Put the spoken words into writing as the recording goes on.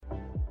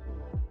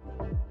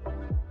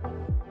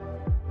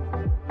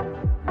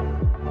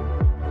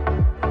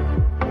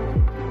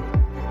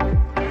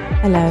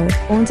Hallo,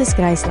 ons is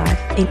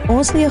Kruislife en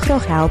ons wil jou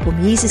graag help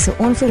om Jesus se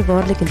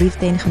onvoorwaardelike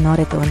liefde en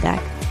genade te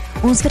ontdek.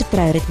 Ons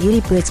vertrou dat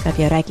hierdie boodskap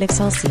jou ryklik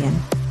sal seën.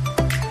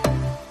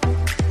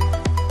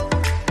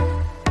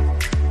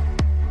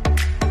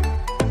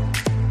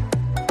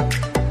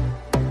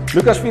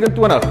 Lukas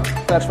 24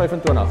 vers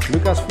 25.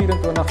 Lukas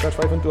 24 vers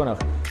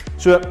 25.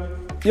 So,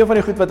 een van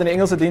die goed wat in die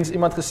Engelse diens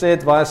iemand gesê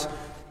het was,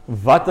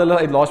 wat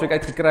hulle uit laasweek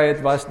uitgekry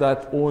het, was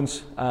dat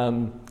ons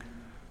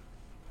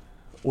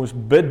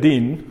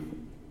bedien.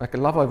 Ek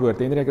love daai woord,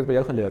 Henry, ek het by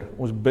jou geleer.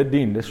 Ons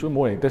bedien, dis so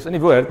mooi. Dis in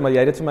die woord, maar jy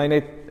het dit vir my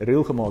net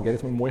real gemaak, jy het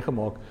dit vir my mooi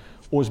gemaak.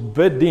 Ons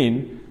bedien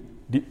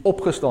die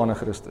opgestane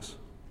Christus.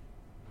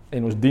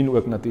 En ons dien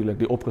ook natuurlik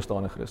die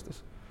opgestane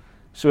Christus.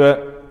 So,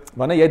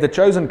 wanneer jy The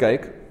Chosen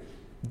kyk,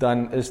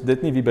 dan is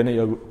dit nie wie binne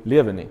jou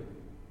lewe nie.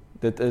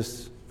 Dit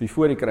is wie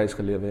voor die kruis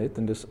gelewe het,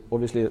 en dis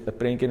obviously 'n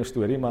prentjie en 'n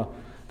storie, maar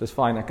dis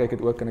fine, ek kyk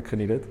dit ook en ek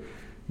geniet dit.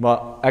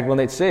 Maar ek wil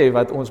net sê,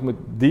 wat ons moet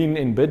dien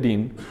en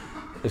bedien,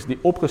 is die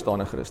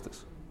opgestane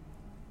Christus.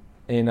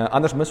 En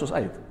anders mis ons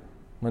uit.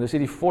 Maar dis nie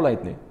die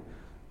volheid nie.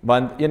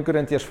 Want 1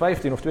 Korintiërs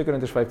 15 of 2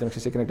 Korintiërs 15, ek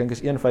is seker, ek dink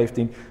is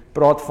 1:15,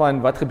 praat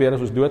van wat gebeur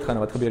as ons doodgaan en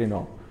wat gebeur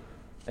hierna.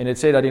 En dit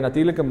sê dat die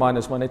natuurlike man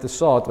is maar net 'n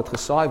saad wat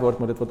gesaai word,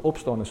 maar dit wat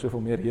opstaan is soveel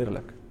meer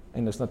heerlik.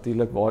 En dis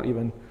natuurlik waar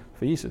ewen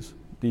vir Jesus.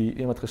 Die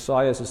een wat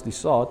gesaai is die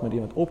saad, maar die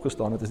een wat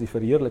opgestaan het is die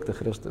verheerlikte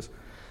Christus.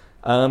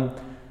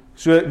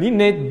 So nie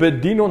net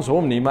bedien ons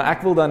hom nie, maar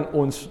ek wil dan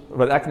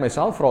wat ek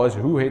myself vra is,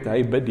 hoe het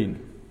hy bedien?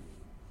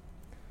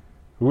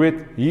 Hoe het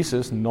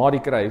Jesus na die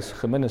kruis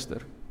geminister?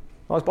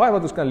 Daar is baie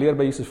wat ons kan leer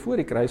by Jesus voor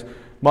die kruis,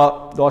 maar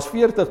daar's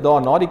 40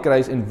 dae na die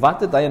kruis, en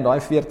wat het hy in daai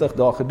 40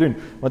 dae gedoen?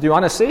 Want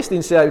Johannes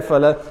 16 sê hy vir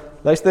hulle,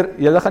 luister,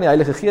 julle gaan die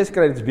Heilige Gees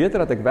kry, dit is beter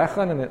dat ek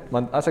weggaan,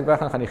 want as ek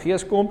weggaan, gaan die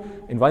Gees kom,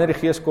 en wanneer die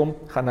Gees kom,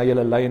 gaan hy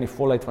julle lei in die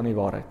volheid van die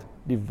waarheid.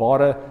 Die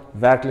ware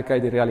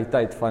werklikheid, die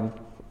realiteit van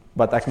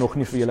wat ek nog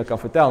nie vir julle kan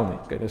vertel nie.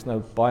 Okay, dis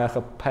nou baie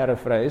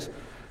geparaphrase.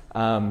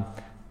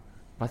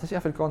 Wat is die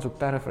Afrikaans op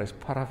paraphrase?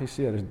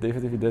 Parafraseer, is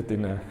definitief dit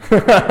nie.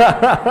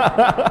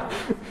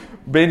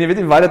 Ben, jy weet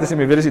nie wat dit is nie,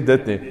 maar weet is nie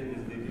dit nie.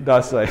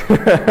 Daar sê.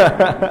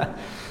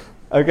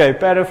 Okay,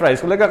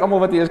 paraphrase. Gelukkig almal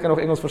wat hier is kan nog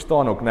Engels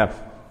verstaan ook, né?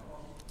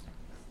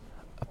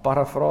 'n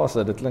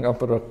Parafrase, dit klink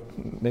amper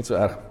net so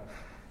erg.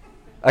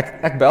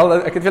 Ek het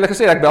vir julle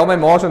gesê, ek bel my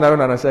ma so nou en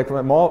dan sê ek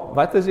vir my ma,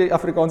 wat is die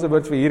Afrikaanse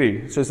woord vir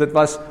hierdie? Soos dit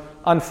was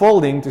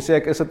unfolding, toe sê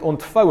ek, is dit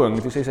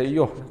ontvouing? Toe sê sy,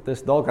 joh,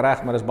 dis dalk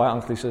reg, maar dis baie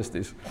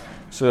anglisisties.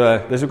 So,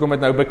 dis hoekom dit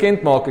nou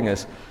bekendmaking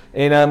is.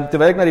 En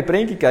terwyl ek na die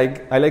prentjie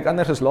kyk, hy lyk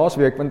anders as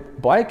laasweek, want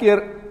baie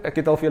keer, ek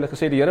het al vir julle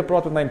gesê, die Here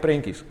praat met my in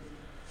prentjies.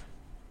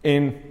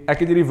 En ek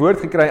het hierdie woord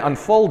gekry,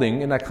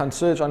 unfolding, en ek gaan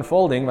search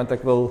unfolding, want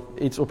ek wil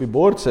iets op die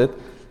bord sit,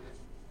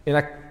 en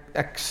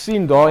ek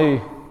sien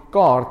daai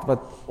kaart wat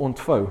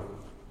ontvou.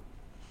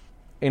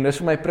 En dis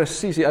vir my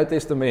presies die Ou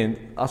Testament,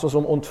 as ons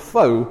hom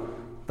ontvou,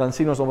 dan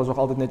sien ons hom was nog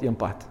altyd net een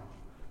pad.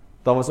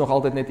 Daar was nog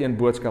altyd net een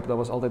boodskap, daar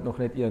was altyd nog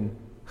net een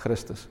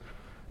Christus.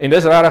 En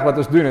dis regtig wat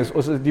ons doen, is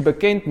ons die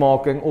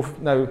bekendmaking, of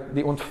nou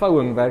die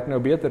ontvouing werk nou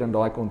beter in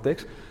daai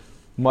konteks,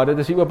 maar dit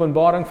is die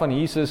openbaring van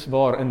Jesus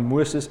waar in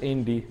Moses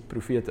en die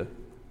profete.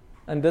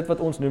 En dit wat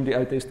ons noem die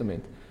Ou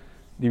Testament.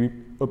 Die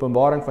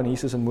openbaring van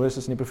Jesus en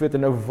Moses en die profete.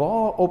 Nou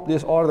waar op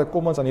dese aarde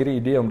kom ons aan hierdie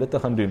idee om dit te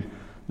gaan doen?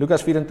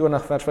 Lukas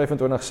 24 vers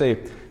 25 sê,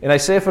 en hy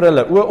sê vir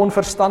hulle, o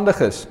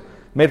onverstandiges,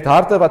 met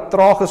harte wat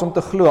traag is om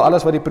te glo,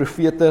 alles wat die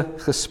profete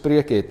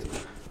gespreek het.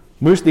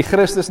 Moes die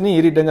Christus nie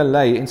hierdie dinge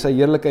lei en sy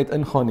heerlikheid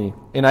ingaan nie.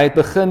 En hy het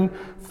begin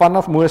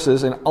vanaf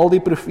Moses en al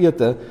die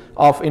profete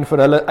af en vir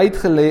hulle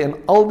uitgelê in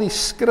al die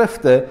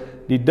skrifte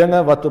die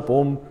dinge wat op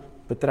hom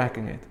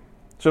betrekking het.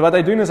 So wat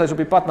hy doen is, hy is op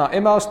die pad na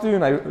Emmaus toe,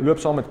 en hy loop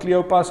saam met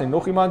Kleopas en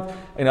nog iemand,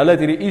 en hulle het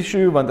hierdie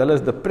issue, want hulle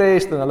is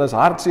depressed, en hulle is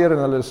hartseer, en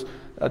hulle is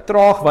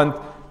traag, want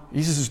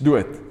Jesus is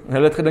dood. En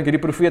hulle het gedink,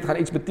 hierdie profeet gaan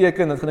iets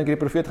beteken, en hulle het gedink,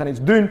 hierdie profeet gaan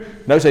iets doen,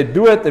 nou is hy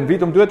dood, en wie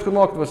het hom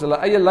doodgemaak, het was hulle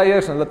eie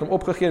leiers, en hulle het hom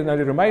opgegee, nou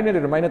die Romeine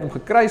het hom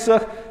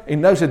gekruisig, en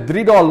nou is dit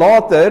 3 dae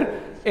later,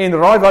 en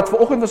raai wat,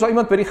 vanoggend was daar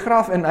iemand by die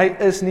graf, en hy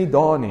is nie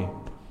daar nie.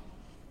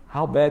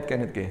 How bad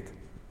can it get?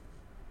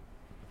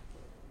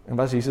 En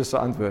wat is Jesus se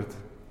antwoord?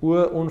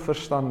 O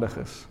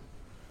onverstandiges,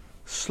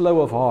 slow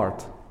of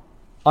heart,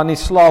 aan die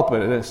slape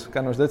is,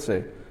 kan ons dit sê,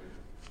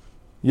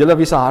 julle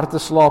wie se harte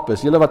slaap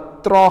is, julle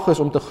wat traag is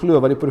om te glo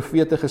wat die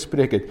profete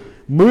gespreek het,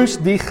 moes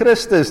die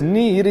Christus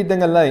nie hierdie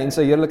dinge lei en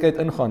sy heerlikheid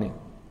ingaan nie.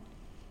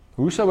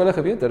 Hoe sou hulle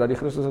geweet het dat die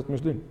Christus dit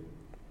moes doen?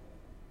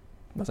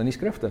 Was in die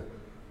skrifte.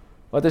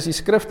 Wat is die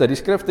skrifte? Die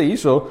skrifte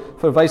hierso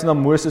verwys na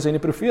Moses en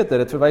die profete,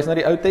 dit verwys na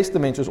die Ou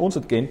Testament soos ons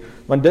dit ken,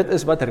 want dit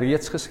is wat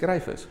reeds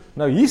geskryf is.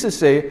 Nou Jesus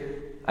sê,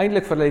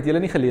 eintlik vir hulle, het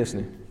julle nie gelees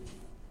nie.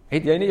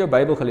 Het jy nie jou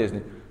Bybel gelees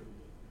nie?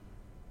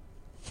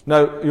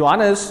 Nou,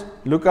 Johannes,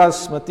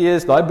 Lukas,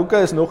 Matteus, daai boeke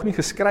is nog nie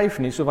geskryf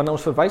nie, so wanneer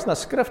ons verwys na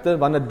skrifte,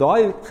 wanneer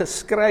daai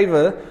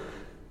geskrywe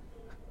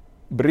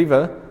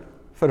briewe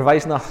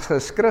verwys na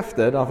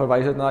geskrifte, dan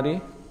verwys dit na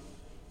die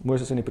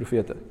Moses en die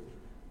profete.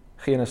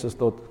 Genesis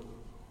tot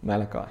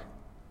Malachi.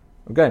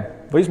 Okay,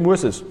 wie is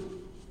Moses?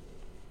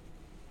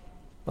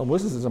 Nou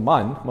Moses is 'n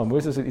man, maar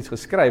Moses het iets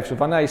geskryf. So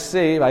wanneer hy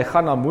sê hy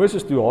gaan na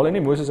Moses toe, haal hy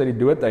nie Moses uit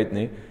die dood uit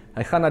nie.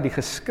 Hy gaan na die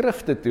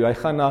geskrifte toe. Hy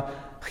gaan na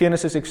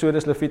Genesis,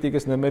 Exodus,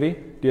 Levitikus, Numeri,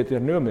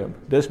 Deuteronomium.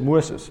 Dis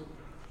Moses.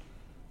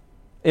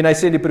 En hy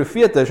sê die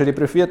profete, so die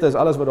profete is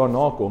alles wat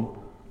daarna kom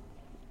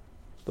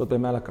tot by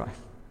Malachi.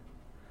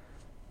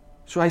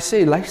 So hy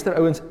sê, luister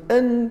ouens,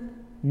 in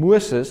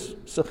Moses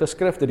se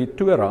geskrifte, die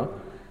Torah,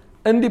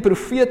 in die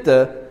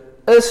profete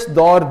is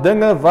daar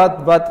dinge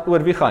wat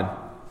oor wie gaan?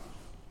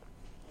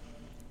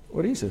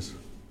 Oor Jesus.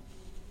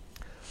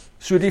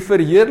 So die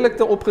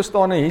verheerlikte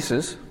opgestane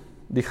Jesus,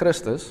 die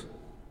Christus,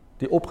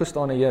 die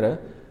opgestane Here,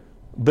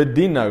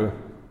 bedien nou,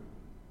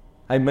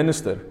 hy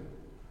minister.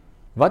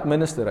 Wat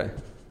minister hy?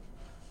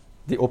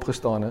 Die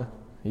opgestane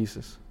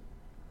Jesus.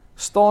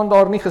 Staan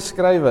daar nie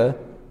geskrywe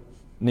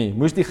nie,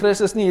 moes die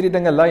Christus nie hierdie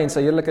dinge lei en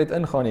sy heerlikheid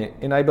ingaan nie,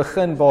 en hy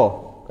begin waar?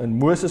 In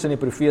Moses en die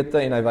profete,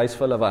 en hy wys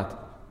vir hulle wat?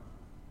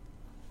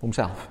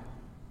 Homself.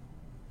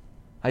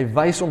 Hy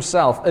wys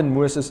homself in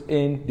Moses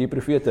en die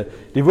profete.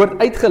 Die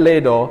woord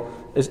uitgelê daar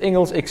is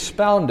Engels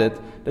expounded,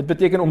 dit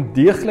beteken om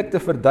deeglik te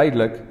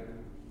verduidelik,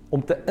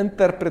 om te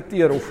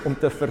interpreteer of om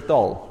te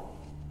vertaal.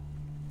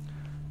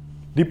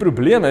 Die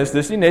probleem is,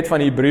 dis nie net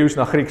van Hebreëus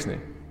na Grieks nie.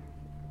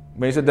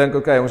 Mense dink,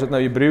 okay, ons het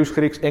nou Hebreëus,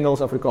 Grieks,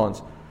 Engels,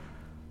 Afrikaans.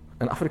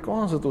 In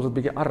Afrikaans het ons 'n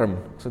bietjie arm,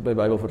 as dit by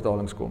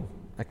Bybelvertalings kom.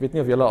 Ek weet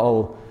nie of julle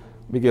al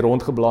 'n bietjie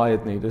rondgeblaai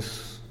het nie,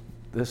 dis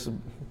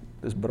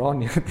bra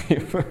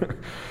negatief.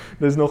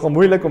 Dis nogal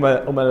moeilik om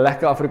 'n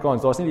lekker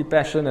Afrikaans, daar's nie die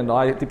passion en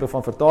daai tipe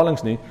van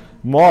vertalings nie,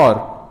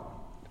 maar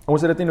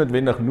ons het dit nie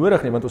noodwendig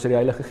nodig nie, want ons het die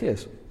Heilige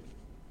Gees.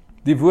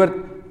 Die woord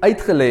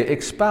uitgelê,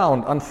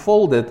 expound,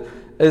 unfolded,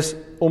 is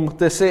om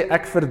te sê,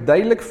 ek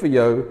verduidelik vir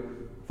jou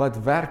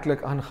wat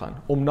werklik aangaan,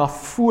 om na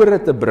vore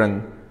te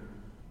bring,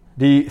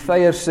 die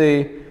Thayer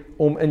sê,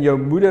 om in jou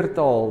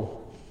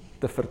moedertaal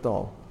te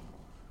vertaal.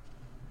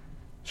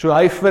 So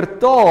hy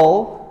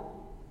vertaal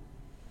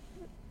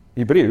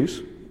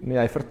Hebreëus, nee,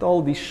 hy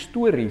vertaal die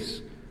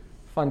stories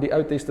van die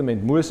Ou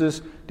Testament,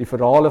 Moses, die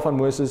verhale van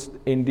Moses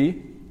en die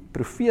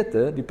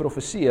profete, die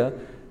profeseë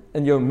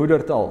in jou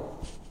moedertaal.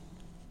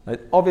 Nou,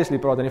 obviously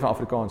praat hy nie van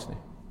Afrikaans nie.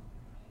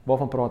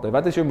 Waarvan praat hy?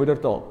 Wat is jou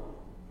moedertaal?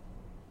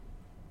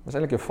 Dit is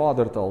eintlik jou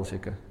vadertaal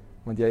seker,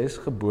 want jy is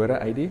gebore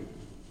uit die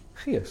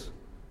Gees.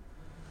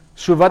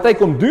 So wat hy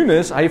kom doen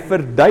is, hy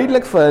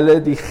verduidelik vir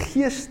hulle die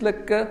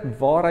geestelike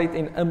waarheid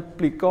en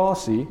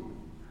implikasie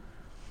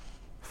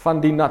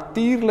van die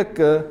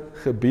natuurlike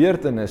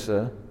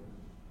gebeurtenisse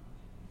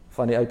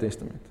van die Ou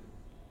Testament.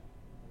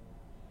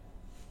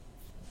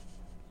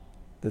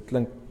 Dit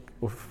klink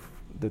of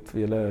dit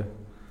vir julle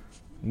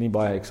nie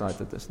baie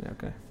excited is nie,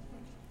 okay.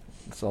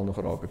 Dit sal nog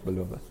raak, ek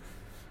beloof.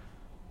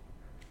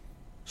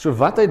 So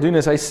wat hy doen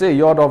is, hy sê,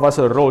 ja, daar was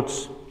 'n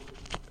rots,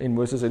 en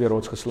Moses het die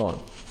rots geslaan.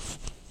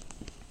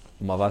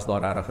 Maar was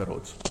daar regtig 'n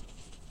rots?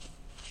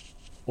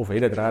 Of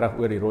het dit regtig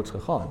oor die rots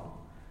gegaan?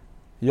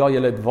 Ja,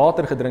 julle het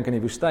water gedrink in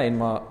die woestyn,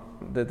 maar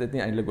dit het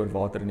nie eintlik oor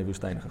water in die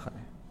woestyn gegaan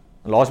nie.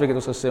 En laasweek het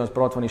ons gesê, ons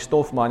praat van die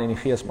stofman en die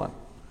geesman.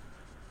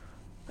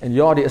 En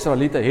ja, die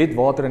Israeliete het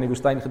water in die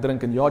woestyn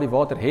gedrink, en ja, die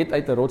water het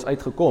uit 'n rots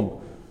uitgekom.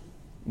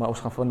 Maar ons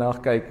gaan vandag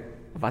kyk,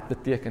 wat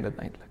beteken dit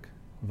eintlik?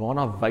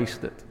 Waarna wys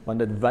dit? Want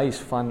dit wys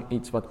van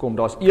iets wat kom.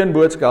 Daar's een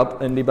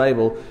boodskap in die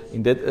Bybel,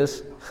 en dit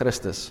is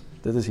Christus.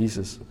 Dit is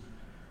Jesus.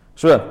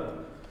 So,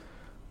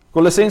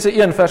 Kolossense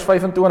 1 vers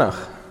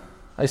 25.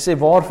 Hy sê,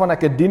 waarvan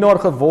ek 'n dienaar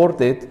geword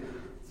het,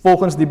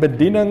 volgens die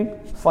bediening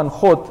van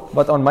God,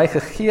 wat aan my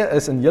gegee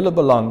is in julle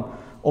belang,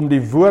 om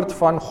die woord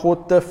van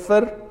God te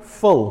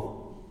vervul.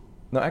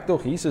 Nou ek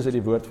dog, Jesus het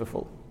die woord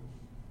vervul.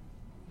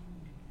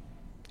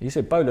 Hier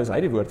sê Paulus, hy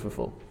het die woord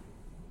vervul.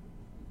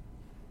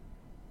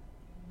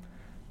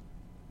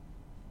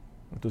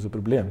 Dit is 'n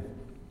probleem.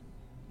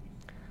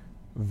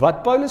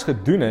 Wat Paulus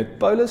gedoen het,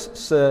 Paulus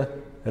se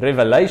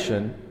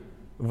revelation,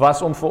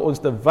 was om vir ons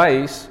te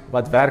wys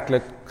wat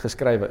werklik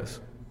geskrywe is,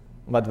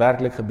 wat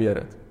werklik gebeur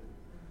het.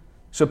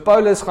 So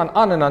Paulus gaan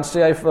aan en dan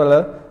sê hy vir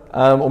hulle,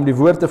 om die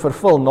woord te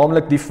vervul,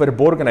 naamlik die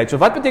verborgenheid. So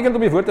wat beteken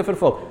om die woord te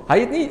vervul? Hy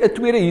het nie 'n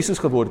tweede Jesus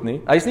geword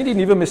nie, hy is nie die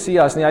nuwe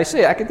Messias nie, hy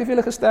sê, ek het nie vir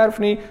julle gesterf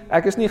nie,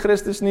 ek is nie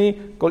Christus nie,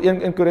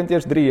 in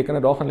Korintiërs 3, jy kan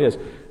dit daar gaan lees.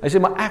 Hy sê,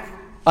 maar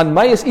aan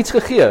my is iets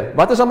gegee.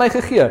 Wat is aan my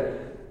gegee?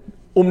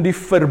 Om die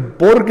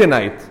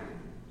verborgenheid,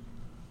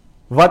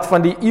 wat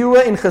van die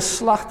eeue en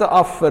geslagte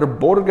af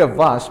verborge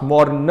was,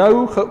 maar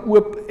nou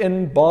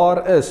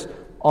geopenbaar is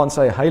aan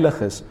sy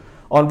heiliges,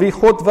 aan wie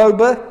God wou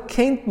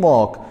bekend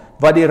maak,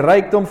 wat die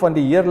rykdom van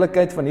die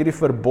heerlikheid van hierdie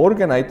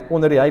verborgenheid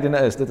onder die heidene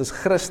is. Dit is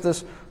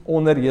Christus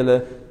onder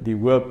julle, die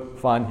hoop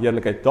van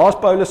heerlikheid. Daar's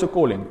Paulus se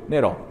calling,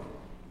 net daar.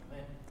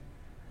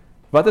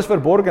 Wat is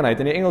verborgenheid?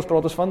 In die Engels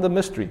praat ons van the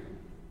mystery.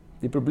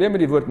 Die probleem met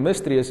die woord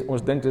mystery is,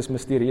 ons dink dit is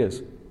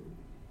mysterieus.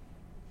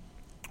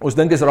 Ons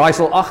dink dit is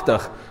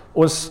raaiselagtig.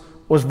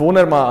 Ons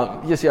wonder maar,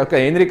 jy sê,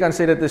 okay, Henry kan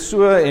sê dit is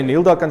so, en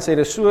Hilda kan sê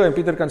dit is so, en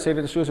Pieter kan sê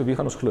dit is so wie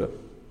gaan ons glo?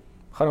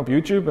 Gaan op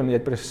YouTube en jy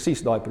het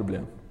presies daai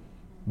probleem.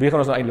 Wie gaan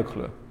ons nou eintlik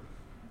glo?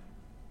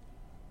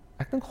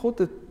 Ek dink God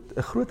het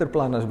 'n groter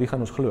plan as wie gaan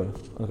ons glo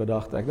in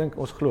gedagte. Ek dink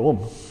ons glo hom.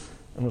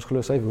 en ons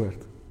glo sy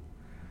woord.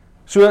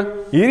 So,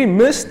 hierdie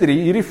mystery,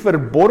 hierdie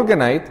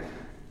verborgenheid,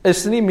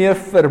 is nie meer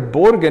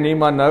verborgen nie,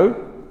 maar nou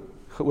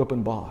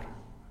geopenbaar.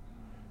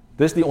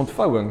 Dis die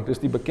ontvouing, dis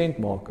die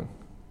bekendmaking.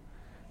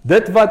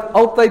 Dit wat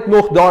altyd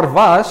nog daar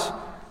was,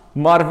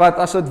 maar wat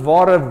as het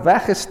ware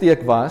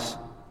weggesteek was,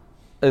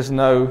 is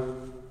nou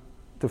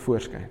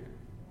tevoorskyn.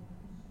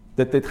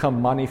 Dit het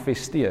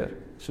gemanifesteer.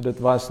 So dit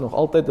was nog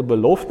altyd 'n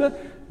belofte,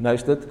 nou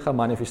is dit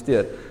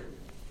gemanifesteer.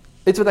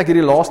 Iets wat ek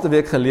hierdie laaste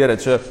week geleer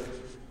het, so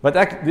wat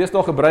ek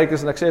deesdae gebruik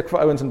is, en ek sê ek vir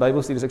ouens in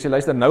Bybelstudies, ek sê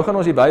luister, nou gaan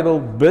ons die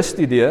Bybel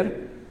bestudeer,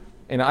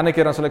 en 'n ander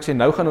keer dan sal ek sê,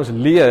 nou gaan ons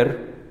leer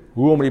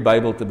hoe om die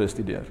Bybel te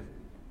bestudeer.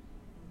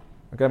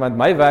 Okay, want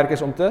my werk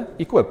is om te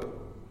equip,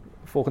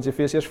 volgens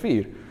Efesiërs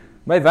 4.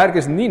 My werk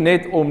is nie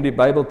net om die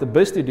Bybel te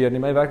bestudeer nie,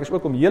 my werk is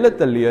ook om julle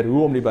te leer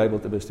hoe om die Bybel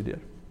te bestudeer.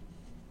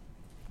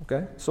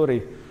 Okay,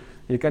 sorry,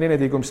 jy kan nie net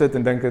hier kom sit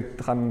en dink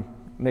dit gaan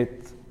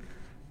net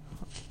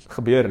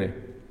gebeur nie.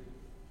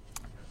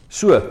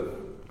 So,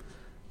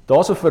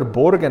 daar's 'n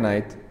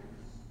verborgenheid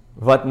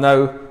wat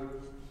nou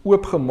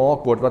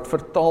oopgemaak word, wat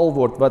vertaal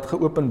word, wat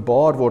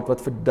geopenbaar word,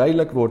 wat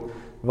verduidelik word,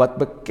 wat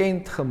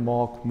bekend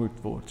gemaak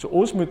moet word. So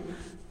ons moet,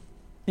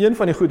 een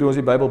van die goed hoe ons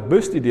die Bybel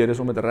bestudeer is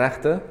om dit reg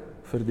te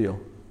verdeel.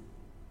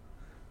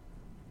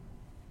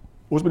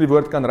 Ons moet die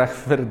woord kan reg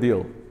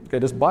verdeel. Okay,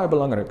 dis baie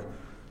belangrik.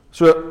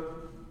 So,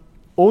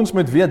 ons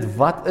moet weet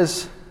wat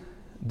is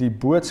die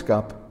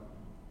boodskap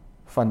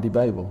van die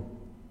Bybel.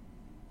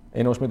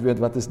 En ons moet weet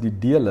wat is die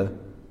dele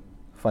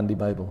van die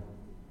Bybel.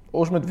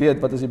 Ons moet weet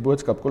wat is die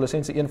boodskap.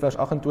 Kolossense 1 vers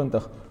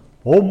 28.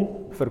 Hom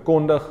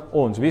verkondig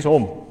ons. Wie is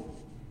hom?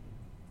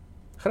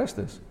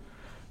 Christus.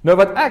 Nou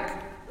wat ek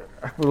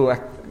bedoel,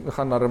 ek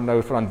gaan daarom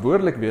nou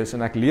verantwoordelik wees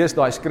en ek lees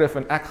daai skrif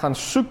en ek gaan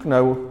soek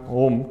nou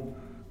hom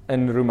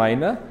in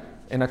Romeine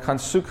en ek gaan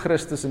soek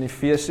Christus in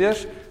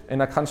Efesiërs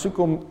en ek gaan soek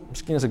hom,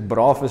 miskien as ek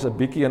braaf is, 'n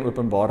bietjie in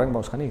Openbaring, maar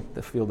ons gaan nie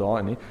te veel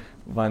daarin nie,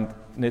 want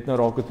net nou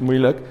raak dit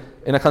moeilik.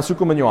 En ek gaan soek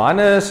hom in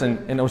Johannes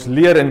en ons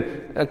leer en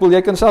ek wil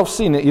jy kan self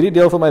sien, hierdie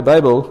deel van my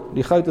Bybel,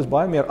 die goud is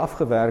baie meer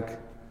afgewerk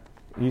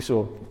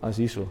hierso as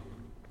hierso.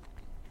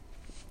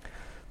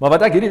 Maar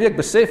wat ek hierdie week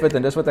besef het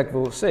en dis wat ek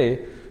wil sê,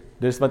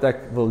 dis wat ek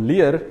wil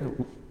leer,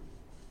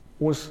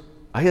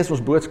 hy is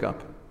ons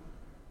boodskap.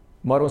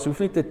 Maar ons hoef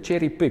nie te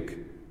cherry pick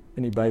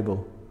in die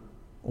Bybel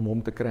om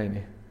hom te kry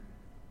nie.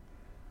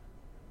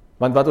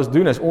 Want wat ons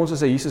doen is, ons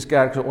is 'n Jesus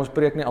kerk, so ons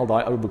preek nie al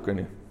daai ou boeke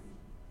nie.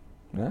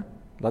 Ja?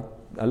 Laat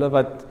hulle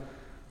wat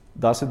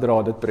dasse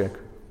dra dit preek.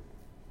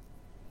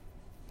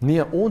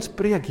 Nee, ons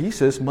preek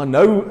Jesus, maar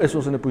nou is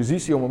ons in 'n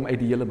posisie om hom uit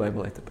die hele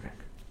Bybel uit te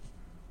preek.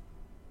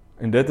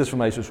 En dit is vir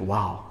my soos,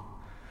 wow.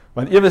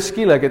 Want ewe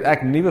skielik het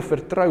ek nuwe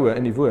vertroue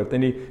in die woord.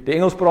 En die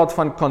Engels praat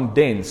van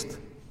condensed.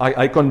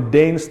 I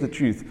condense the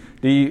truth.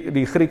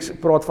 Die Grieks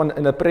praat van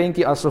in 'n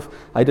prentjie asof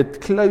hy dit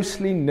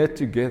closely knit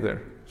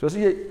together. So as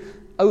jy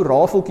ou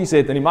rafeltjies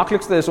het, en die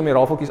maklikste is om die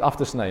rafeltjies af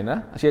te sny,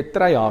 né? As jy 'n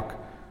treihaak,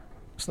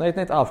 sny dit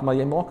net af, maar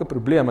jy maak 'n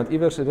probleem, want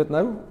iewers het dit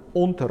nou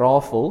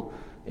ontrafel,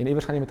 en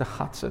iewers gaan jy met 'n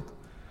gat sit.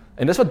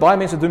 En dis wat baie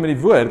mense doen met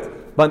die woord,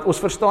 want ons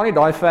verstaan nie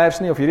daai vers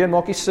nie, of hierdie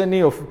maak nie sin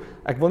nie, of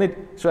ek wil net,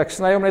 so ek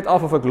sny hom net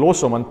af, of ek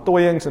los hom, aan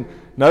toyings, en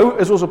nou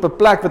is ons op 'n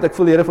plek wat ek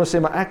voel die Here van sê,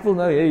 maar ek wil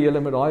nou hê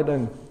julle met daai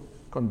ding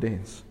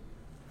kondens.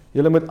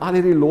 Julle moet al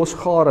hierdie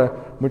losgare,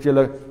 moet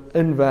julle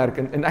inwerk,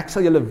 en ek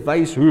sal julle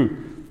wys hoe.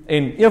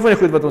 En een van die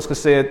goed wat ons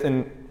gesê het,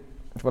 en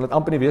ek wil dit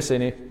amper nie weer sê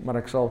nie, maar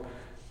ek sal,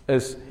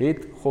 is,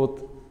 het God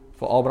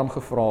vir Abraham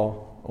gevra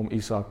om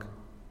Isak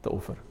te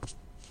offer.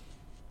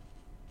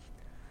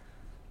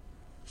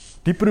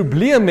 Die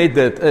probleem met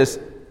dit is,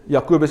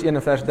 Jakobus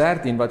 1 vers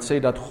 13, wat sê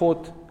dat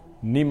God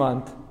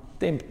niemand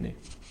tempt nie.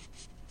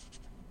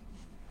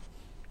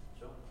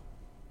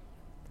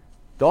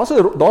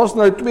 Daar's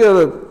nou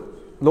 2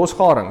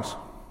 losgarings.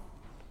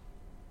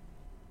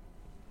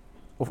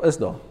 Of is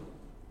daar?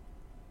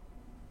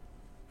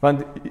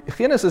 Want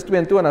Genesis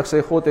 22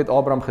 sê God het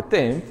Abraham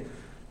getempt,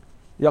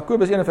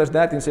 Jakobus 1 vers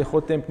 13 sê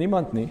God tempt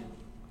niemand nie,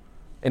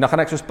 en dan gaan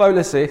ek soos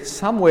Paulus sê,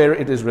 somewhere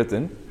it is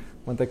written,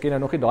 want ek ken nou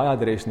nog nie daai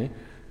adres nie,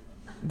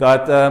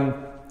 dat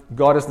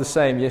God is the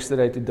same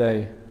yesterday,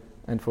 today,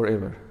 and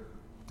forever,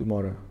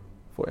 tomorrow,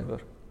 forever.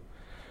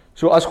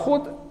 So as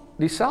God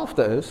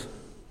dieselfde is,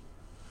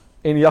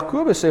 en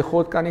Jakobus sê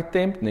God kan nie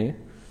tempt nie,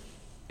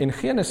 en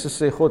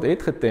Genesis sê God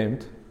het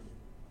getempt,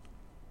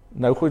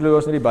 nou gooi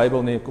ons nie die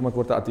Bybel nie, kom ek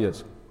word 'n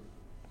ateïs.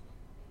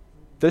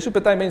 Dis hoe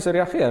party mense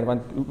reageer,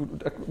 want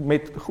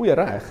met goeie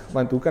reg,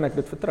 want hoe kan ek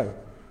dit vertrou?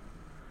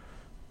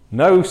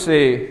 Nou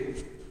sê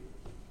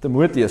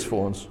Timoteus vir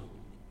ons,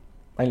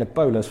 eintlik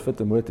Paulus vir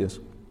Timoteus,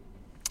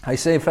 hy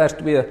sê in vers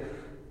 2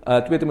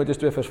 Timoteus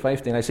 2 vers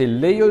 15, hy sê,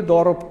 lê jou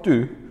daarop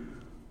toe,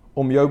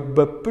 om jou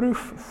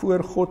beproef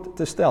voor God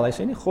te stel. Hy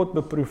sê nie God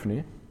beproef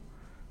nie,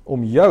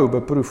 om jou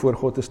beproef voor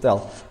God te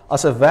stel,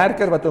 as 'n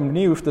werker wat hom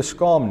nie hoef te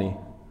skaam nie,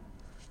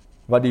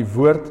 wat die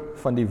woord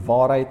van die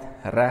waarheid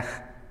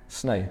reg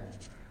sny.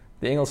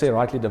 Die Engels sê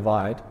rightly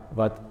divide,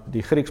 wat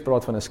die Grieks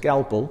praat van 'n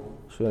scalpel,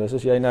 so dis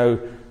as jy nou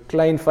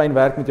klein fyn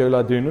werk met jou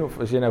laat doen, of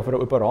as jy nou vir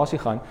 'n operasie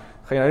gaan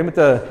jy nou nie met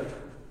 'n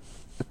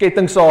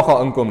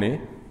kettingsaga inkom nie.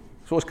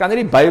 So ons kan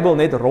nie die Bybel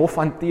net rof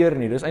hanteer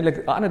nie. Dis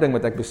eintlik 'n ander ding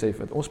wat ek besef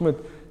het. Ons moet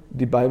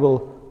die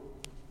Bybel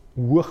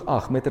hoog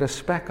ag, met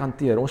respek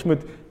hanteer. Ons moet,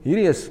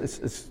 hierdie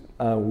is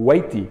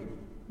weighty.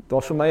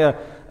 Daar's vir my 'n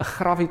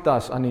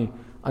gravitas aan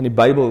die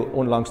Bybel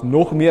onlangs,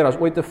 nog meer as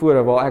ooit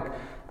tevore, waar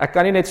ek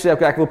kan nie net sê,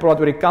 okay, ek wil praat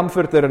oor die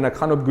Comforter, en ek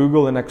gaan op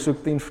Google, en ek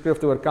soek 10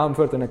 skrifte oor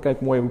Comfort, en ek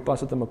kyk mooi, hoe pas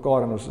dit in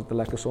mekaar, en ons het 'n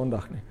lekker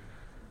Sondag nie.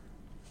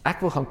 Ek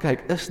wil gaan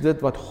kyk, is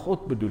dit wat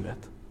God bedoel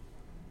het?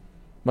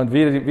 Want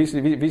wie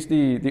is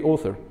die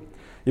author?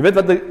 Jy weet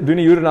wat doen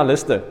die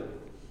joernaliste?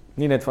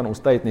 Nie net van ons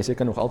tyd nie,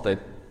 seker nog altyd.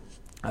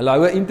 Hulle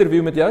hou 'n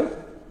interview met jou,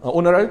 'n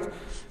onderhoud,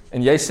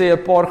 en jy sê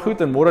 'n paar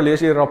goed, en môre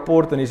lees jy 'n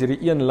rapport, en jy sê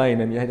die een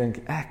lyn, en jy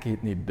dink, ek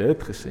het nie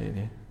dit gesê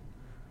nie.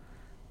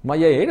 Maar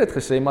jy het dit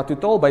gesê, maar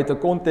totaal buite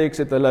konteks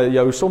het hulle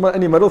jou sommer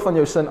in die middel van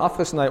jou sin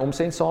afgesny om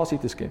sensasie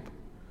te skep.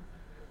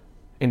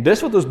 En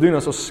dis wat ons doen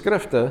as ons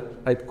skrifte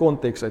uit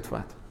konteks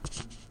uitvat.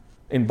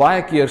 En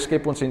baie keer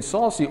skep ons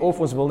sensasie, of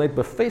ons wil net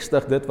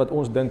bevestig dit wat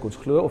ons dink ons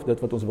glo, of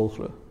dit wat ons wil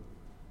glo.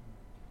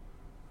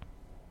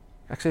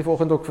 Ek sê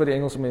vanoggend ook vir die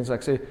Engelse mense,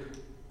 ek sê,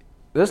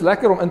 dis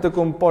lekker om in te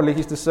kom, 'n paar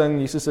liedjies te sing,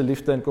 Jesus se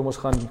liefde, en kom ons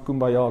gaan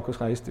kumbaya, ons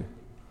gaan huis toe.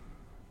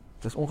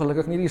 Dis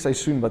ongelukkig nie die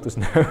seisoen wat ons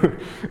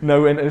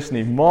nou in is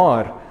nie,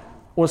 maar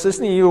ons is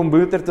nie hier om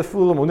beter te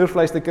voel, om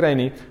hoendervleis te kry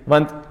nie,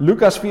 want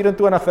Lukas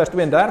 24 vers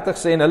 32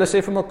 sê, en hulle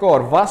sê vir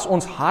mekaar, was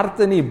ons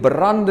harte nie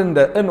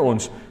brandende in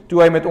ons,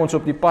 toe hy met ons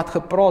op die pad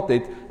gepraat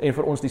het, en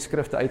vir ons die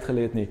skrifte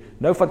uitgelê het nie.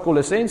 Nou vat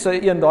Kolossense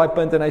 1 daai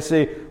punt, en hy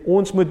sê,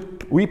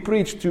 we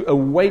preach to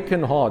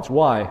awaken hearts.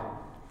 Why?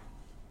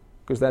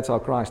 Because that's how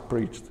Christ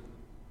preached.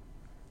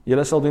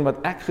 Julle sal doen wat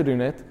ek gedoen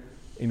het,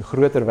 en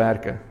groter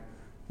werke.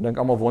 Dink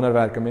almal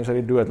wonderwerke, mense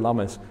uit die dood,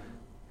 lammes.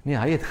 Nee,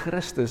 hy het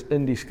Christus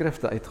in die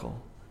skrifte uitgehaal.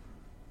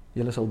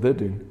 Julle sal dit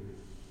doen,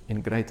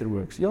 en greater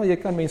works. Ja, jy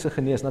kan mense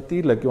genees,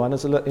 natuurlik,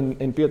 Johannes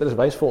en Petrus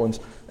wys vir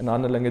ons, in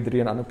Handelinge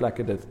 3 en ander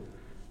plekke dit.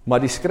 Maar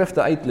die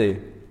skrifte uitlê.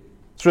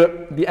 So,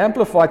 die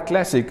Amplified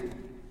Classic,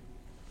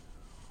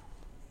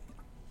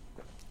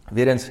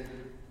 weer eens,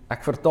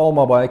 ek vertaal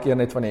maar baie keer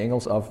net van die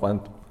Engels af,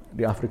 want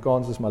die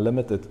Afrikaans is maar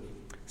limited,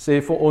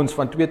 sê vir ons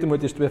van 2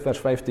 Timoteus 2 vers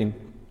 15,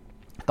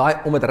 daai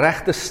om het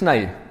reg te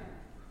sny,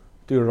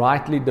 to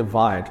rightly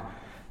divide,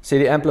 sê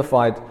die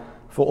Amplified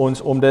vir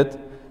ons om dit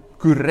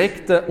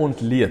korrek te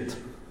ontleed,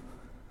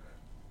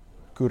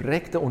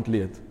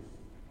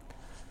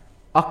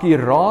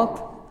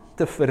 akkuraat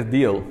te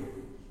verdeel,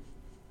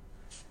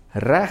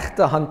 reg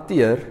te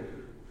hanteer,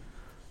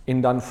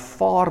 en dan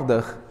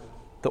vaardig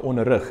te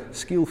onderrig,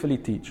 skillfully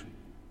teach.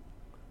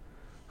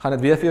 Gaan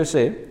dit weer vir jou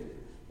sê,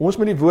 ons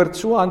moet die woord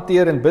so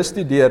hanteer en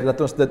bestudeer,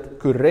 dat ons dit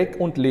korrek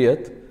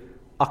ontleed,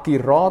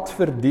 akkuraat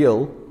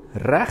verdeel,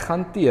 reg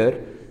hanteer,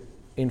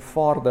 en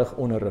vaardig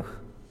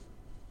onderrig.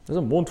 Dis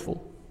 'n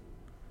mondvol.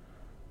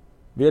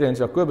 Weer eens,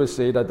 Jakobus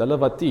sê, dat hulle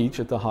wat teach,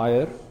 het 'n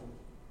higher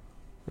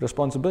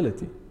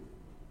responsibility.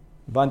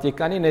 Want jy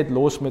kan nie net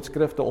los met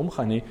skrifte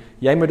omgaan nie,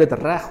 jy moet dit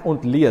reg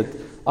ontleed,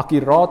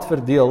 akkuraat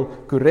verdeel,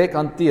 korrek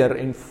hanteer,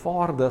 en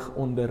vaardig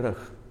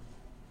onderrig.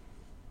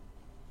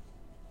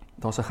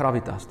 Daar's 'n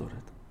gravitas tot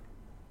dit.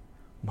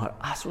 Maar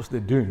as ons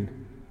dit doen,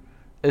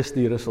 is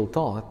die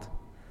resultaat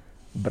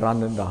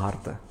brandende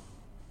harte.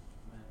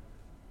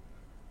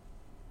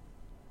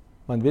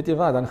 Want weet jy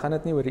wat, dan gaan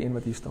dit nie oor die een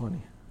wat hier staan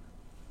nie.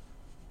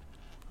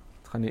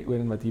 Dit gaan nie oor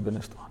een wat hier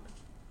binne staan.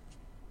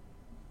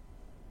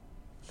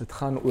 Dit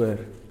gaan oor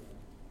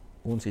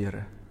ons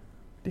Here,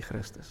 die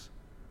Christus.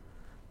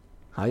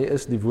 Hy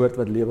is die woord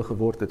wat lewe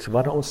geword het. So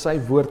wanneer ons sy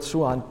woord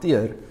so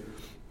hanteer,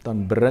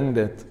 dan bring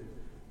dit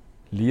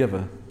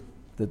lewe,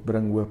 dit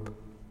bring hoop,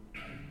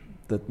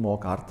 dit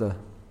maak harte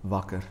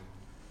wakker.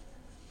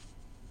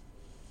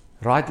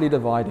 Rightly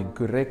dividing,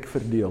 korrek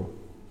verdeel,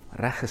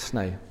 reg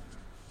gesny.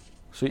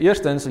 So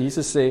eerstens,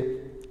 Jesus sê,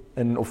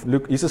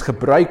 Jesus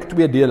gebruik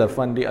 2 dele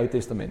van die Ou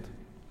Testament,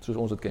 soos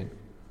ons dit ken.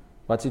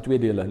 Wat is die 2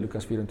 dele,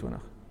 Lukas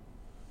 24?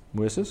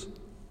 Moses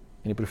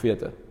en die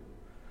profete.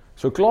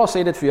 So klaar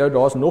sê dit vir jou,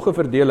 daar's nog 'n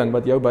verdeling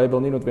wat jou Bybel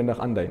nie noodwendig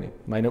aandui nie,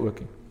 myne ook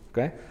nie.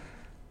 Okay?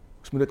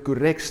 Ons moet dit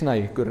korrek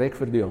sny, korrek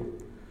verdeel.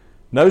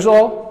 Nou is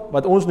al,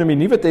 wat ons noem die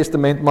Nuwe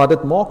Testament, maar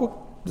dit maak ook,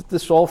 dit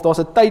is half, daar's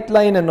 'n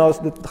tydlyn en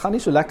dit gaan nie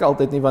so lekker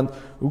altyd nie, want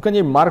hoe kan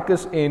jy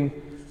Markus en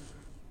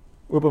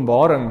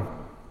Openbaring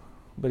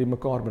by die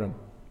mekaar bring?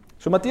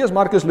 So Matteus,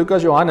 Markus,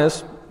 Lukas,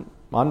 Johannes,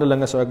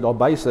 Handelinge sou ek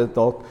daarby sit,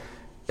 dalk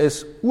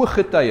is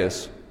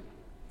ooggetuies.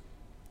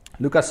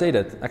 Lukas sê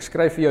dit, ek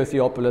skryf vir jou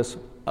Theophilus,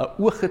 'n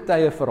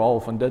ooggetuie verhaal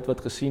van dit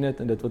wat gesien het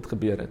en dit wat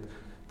gebeur het.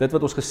 Dit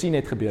wat ons gesien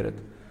het gebeur het.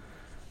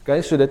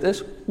 Okay, so dit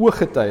is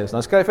ooggetuies.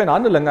 Dan skryf hy in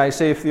Handelinge, hy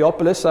sê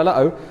Theophilus, hulle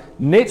ou,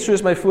 net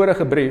soos my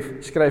vorige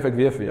brief, skryf ek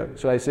weer vir jou.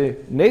 So hy sê,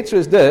 net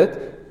soos dit,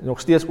 nog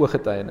steeds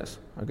ooggetuienis.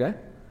 Okay?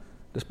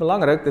 Dis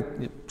belangrik,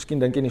 miskien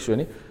dink jy nie so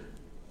nie,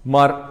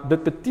 maar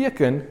dit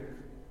beteken,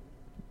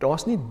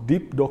 daar's nie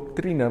diep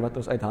doktrine wat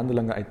ons uit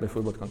Handelinge uit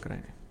byvoorbeeld kan kry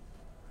nie.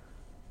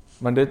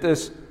 Want dit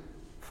is,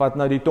 vat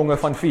nou die tonge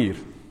van vuur.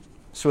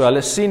 So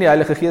hulle sien die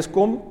Heilige Gees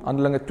kom,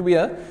 Handelinge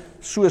 2,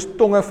 soos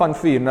tonge van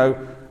vuur. Nou,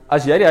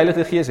 as jy die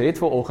Heilige Gees het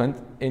vanoggend,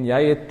 en jy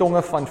het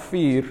tonge van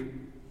vuur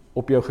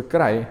op jou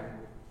gekry,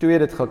 toe jy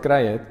dit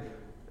gekry het,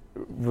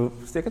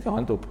 steek het jou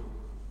hand op.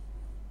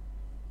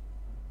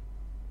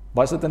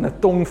 Was dit in 'n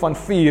tong van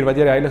vuur wat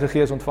jy die Heilige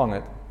Gees ontvang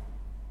het?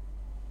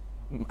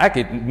 Ek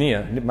het nee,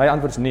 my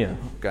antwoord is nee.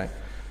 Okay.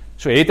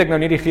 So het ek nou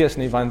nie die Gees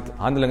nie, want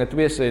Handelinge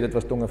 2 sê dit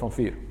was tonge van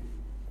vuur.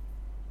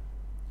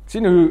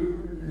 Sien hoe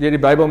jy die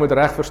Bybel moet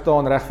reg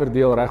verstaan, reg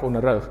verdeel, reg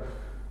onderrig.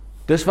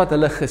 Dis wat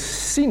hulle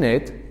gesien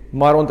het,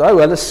 maar onthou,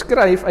 hulle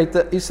skryf uit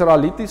 'n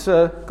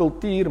Israelitiese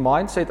kultuur,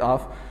 mindset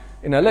af,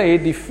 en hulle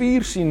het die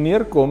vuur sien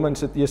neerkom, en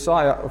sit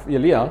Jesaja of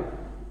Elia,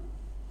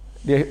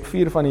 die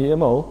vuur van die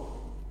hemel.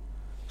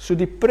 So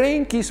die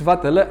prentjies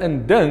wat hulle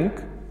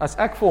indink, as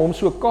ek vir hom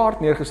so 'n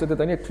kaart neergesit het,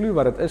 hy nie 'n klou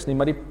wat dit is nie,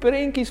 maar die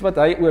prentjies wat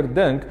hy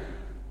oordink,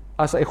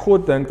 as hy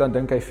God dink, dan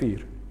dink hy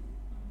vuur.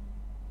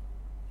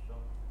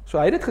 So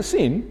hy het dit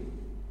gesien,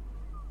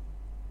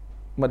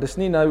 maar dis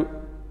nie nou,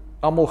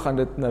 almal gaan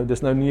dit nou,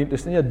 dis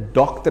nie 'n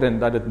doctrine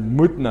dat dit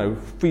moet nou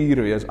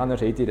vuur wees,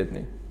 anders het jy dit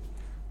nie.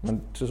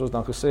 Want soos ons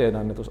dan gesê het,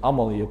 dan het ons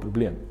almal hier 'n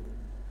probleem.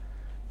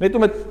 Net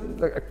om het,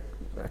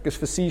 ek is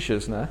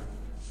facetious, né?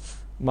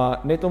 Maar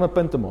net om 'n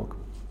punt te maak.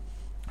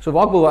 So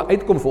waar ek wil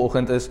uitkom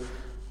vanoggend is,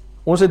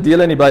 ons het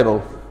dele in die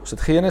Bybel. Ons het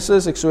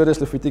Genesis, Exodus,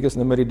 Levitikus,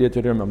 Numeri,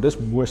 Deuteronomium. Dis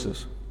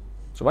Moses.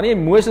 So wanneer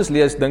jy Moses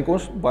lees, dink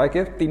ons baie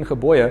keer 10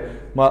 gebooie,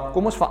 maar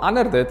kom ons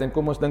verander dit en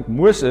kom ons dink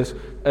Moses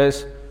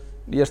is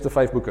die eerste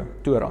 5 boeke,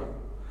 Torah.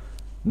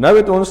 Nou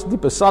het ons die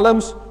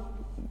Psalms,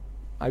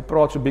 hy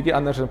praat so bietjie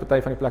anders in 'n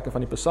party van die plekke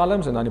van die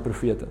Psalms en dan die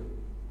profete.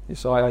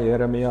 Jesaja,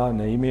 Jeremia,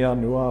 Nehemia,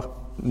 Noag,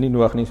 nie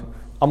Noag nie,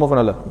 almal van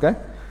hulle, okay?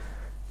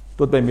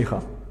 Tot by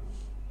Micha.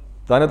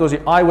 Dan het ons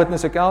die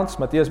eyewitness accounts,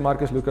 Matteus,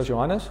 Markus, Lukas,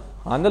 Johannes.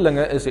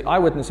 Handelinge is die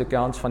eyewitness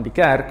accounts van die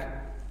kerk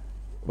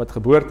wat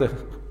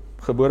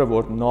gebore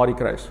word na die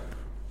kruis.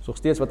 So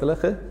steeds wat hulle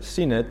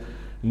gesien het.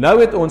 Nou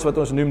het ons wat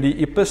ons noem die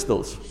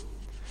epistels.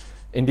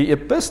 En die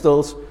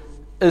epistels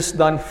is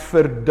dan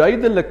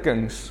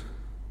verduidelikings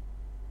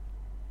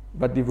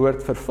wat die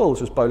woord vervul,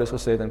 soos Paulus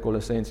gesê het in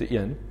Kolossense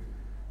 1.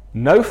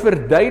 Nou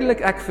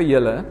verduidelik ek vir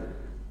julle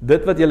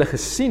dit wat julle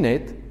gesien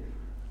het,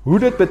 hoe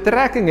dit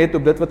betrekking het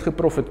op dit wat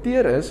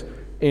geprofeteer is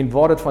en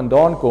waar dit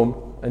vandaan kom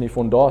in die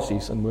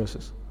fondasies in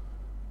Moses.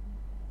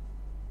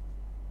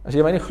 As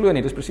jy my nie glo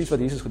nie, dis presies wat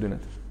Jesus gedoen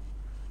het.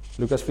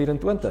 Lukas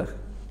 24,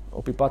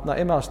 op die pad na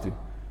Emmaus toe,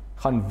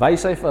 gaan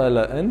wys hy vir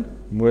hulle in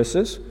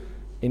Moses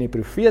en die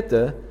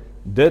profete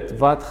dit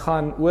wat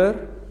gaan oor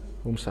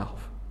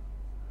homself.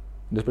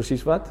 Dis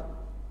presies wat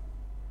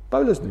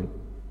Paulus doen.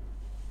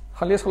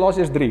 Gaan lees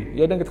Galasiërs 3.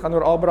 Jy dink dit gaan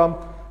oor Abraham?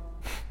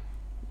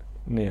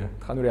 Nee,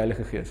 dit gaan oor die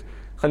Heilige Gees.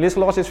 Gaan lees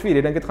Galasiërs 4.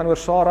 Jy dink dit gaan oor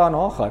Sara en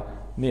Hagar?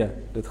 Nee,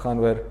 dit gaan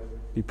oor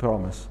die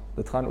promise.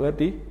 Dit gaan oor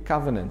die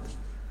covenant.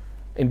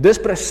 En dis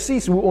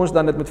presies hoe ons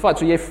dan dit moet vat.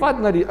 So jy vat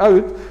na die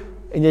oud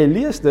en jy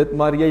lees dit,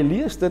 maar jy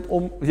lees dit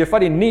jy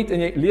vat die nuut en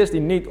jy lees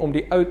die nuut om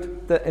die oud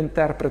te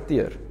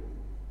interpreteer.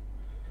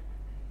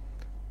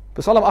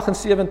 Psalm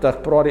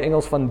 78 praat die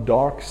Engels van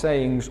dark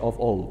sayings of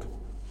old.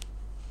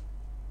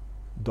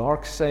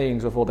 Dark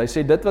sayings of old. Hy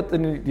sê dit wat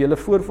in die hele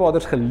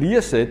voorvaders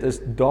gelees het, is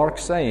dark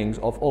sayings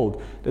of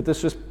old. Dit is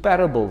soos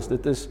parables,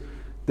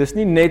 dis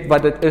nie net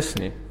wat dit is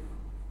nie.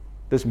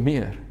 Dis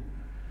meer.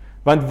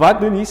 Want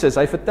wat doen Jesus?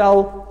 Hy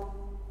vertel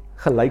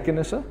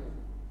gelykenisse,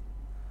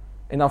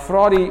 en dan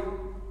vra die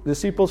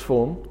disciples vir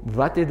hom,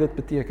 wat het dit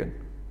beteken?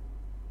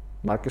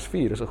 Markus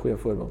 4 is 'n goeie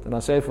voorbeeld. En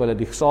dan sê hy vir hulle,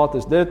 die saad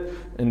is dit,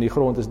 en die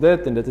grond is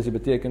dit, en dit is die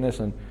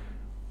betekenis.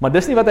 Maar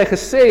dis nie wat hy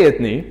gesê het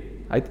nie.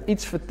 Hy het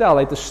iets vertel,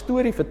 hy het 'n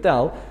storie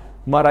vertel,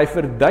 maar hy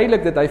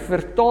verduidelik dit, hy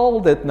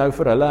vertaal dit nou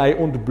vir hulle, hy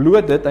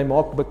ontbloot dit, hy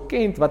maak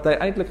bekend wat hy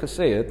eintlik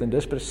gesê het, en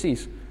dis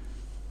presies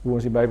hoe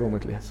ons die Bybel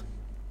moet lees.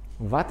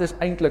 Wat is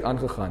eintlik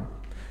aangegaan?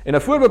 En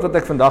 'n voorbeeld wat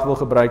ek vandag wil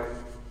gebruik,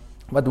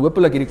 wat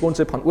hopelik hierdie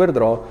konsep gaan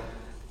oordra,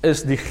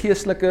 is die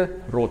geestelike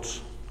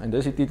rots. En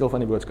dis die titel van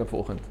die boodskap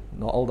vanoggend,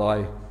 na al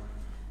daai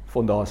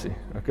fondasie.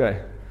 Okay.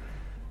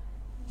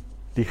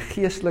 Die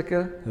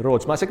geestelike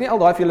rots. Maar as ek nie al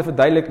daai vir julle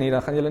verduidelik nie,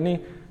 dan gaan julle nie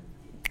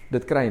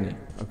dit kry nie.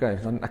 Okay,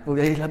 dan ek wil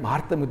julle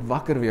harte moet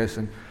wakker wees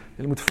en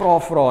julle moet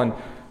vra en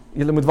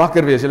julle moet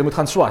wakker wees, julle moet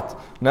gaan swat,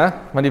 né?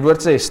 Want die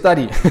woord sê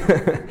study.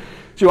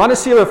 So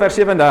Johannes 7 vers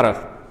 37.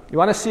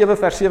 Johannes 7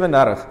 vers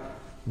 37.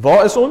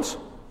 Waar is ons?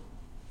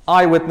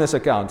 Eyewitness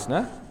accounts,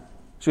 né?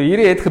 So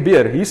hierdie het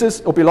gebeur.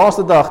 Jesus op die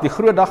laaste dag, die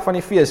groot dag van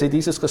die fees, het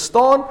Jesus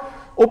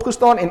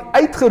opgestaan en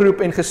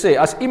uitgeroep en gesê,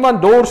 as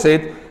iemand dors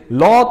het,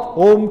 laat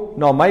hom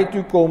na my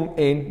toe kom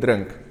en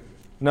drink.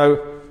 Nou,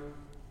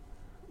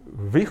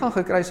 wie gaan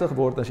gekruisig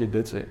word as jy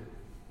dit sê?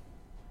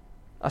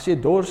 As jy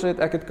dors het,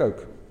 ek het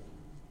coke.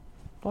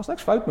 Daar's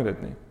niks fout met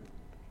dit nie.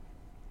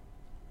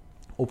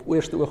 Op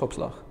eerste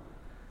oogopslag.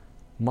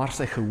 Maar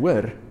sy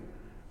gehoor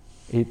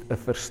het 'n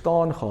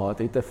verstaan gehad,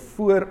 het 'n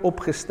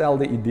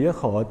vooropgestelde idee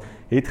gehad,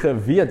 het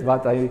geweet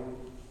wat hy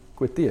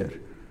quoteer.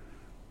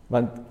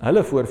 Want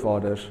hulle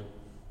voorvaders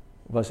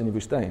was in die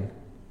woestyn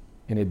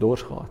en het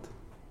dors gehad.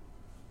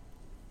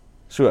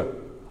 So,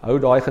 hou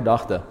daai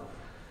gedagte.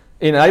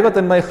 En hy wat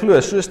in my glo,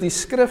 soos die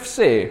skrif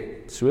sê,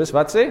 soos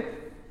wat sê?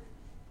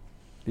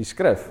 Die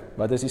skrif.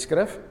 Wat is die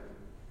skrif?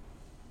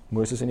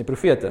 Moses en die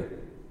profete.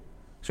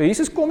 So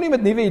Jesus kom nie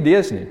met nuwe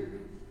idees nie.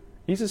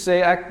 Jesus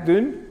sê ek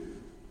doen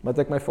wat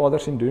ek my Vader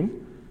sien doen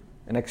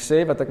en ek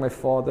sê wat ek my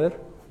Vader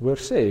hoor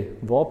sê.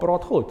 Waar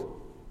praat God?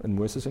 In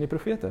Moses en die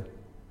profete.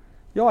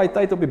 Ja, hy het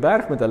tyd op die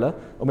berg met hulle,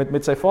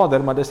 met sy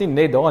Vader, maar dis nie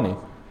net daar nie.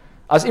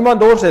 As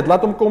iemand dors het,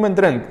 laat hom kom en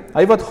drink.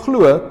 Hy wat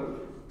glo,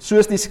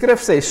 soos die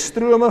skrif sê,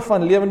 strome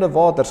van lewende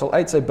water sal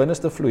uit sy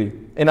binneste vloei.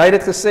 En hy het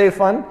dit gesê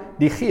van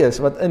die Gees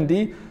wat in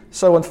die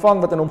sou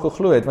ontvang wat in hom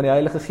geglo het, want die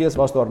Heilige Gees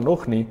was daar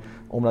nog nie,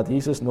 omdat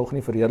Jesus nog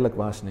nie verheerlik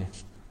was nie.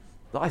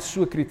 Daai is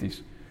so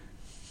krities.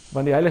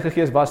 Want die Heilige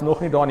Gees was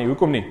nog nie daar nie.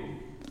 Hoekom nie?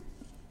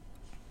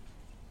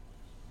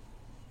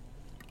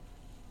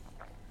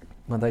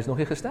 Want hy is nog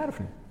nie gesterf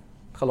nie.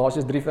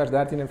 Galasiërs 3 vers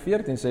 13 en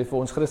 14 sê vir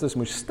ons Christus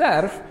moes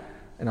sterf,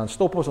 en dan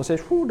stop ons en sê,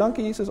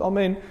 dankie Jesus,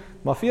 amen.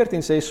 Maar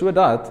 14 sê,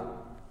 sodat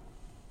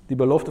die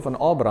belofte van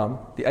Abraham,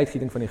 die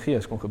uitgieting van die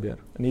Gees kon gebeur.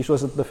 En hierso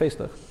is dit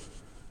bevestig.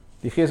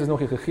 Die Gees is nog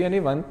nie gegee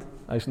nie, want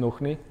hy is nog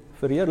nie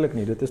verheerlik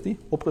nie. Dit is die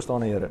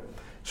opgestane Here.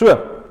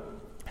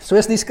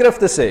 Soos die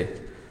skrifte sê.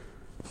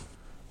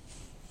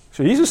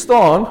 So Jesus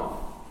staan,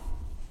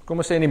 kom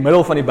ons sê in die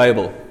middel van die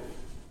Bybel.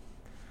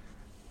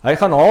 Hy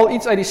gaan haal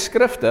iets uit die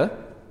skrifte,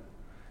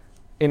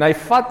 en hy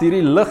vat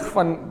hierdie lig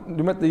van,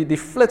 noem dit die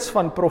flits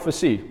van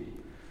profesie,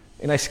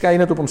 en hy skyn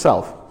dit op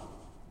homself.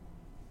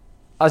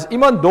 As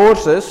iemand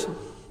dors is,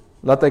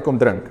 laat hy kom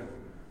drink.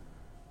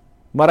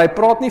 Maar hy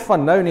praat nie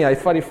van nou nie, hy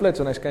vat die flits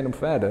en hy skyn hom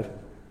verder,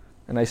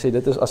 en hy sê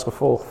dit is as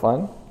gevolg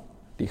van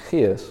die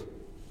Gees,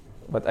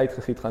 wat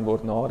uitgegiet gaan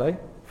word nadat hy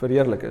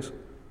verheerlik is.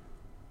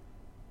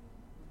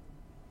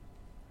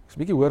 Dis 'n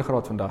bietjie hoër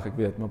graad vandag, ek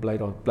weet, maar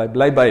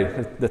bly by,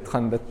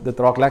 dit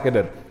raak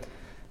lekkerder.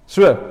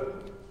 So,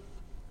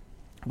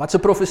 wat se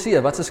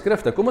profesie, wat se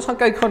skrifte? Kom ons gaan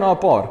kyk gou na 'n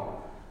paar.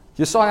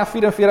 Jesaja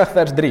 44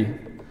 vers 3.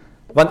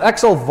 Want ek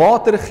sal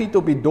water giet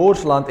op die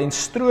dorsland en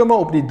strome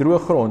op die droë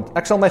grond.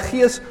 Ek sal my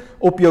gees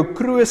op jou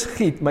kroos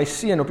giet, my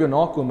seun op jou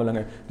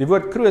nakomelinge. Die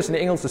woord kroos in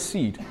die Engels is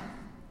seed.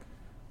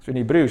 So in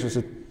Hebreëus is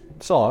dit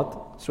saad.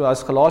 So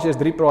as Galasiërs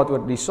 3 praat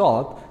oor die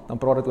saad, dan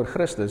praat dit oor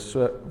Christus.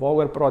 So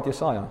waaroor praat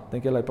Jesaja?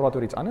 Dink julle hy praat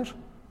oor iets anders?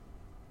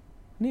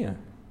 Nee.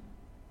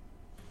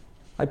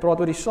 Hy praat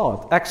oor die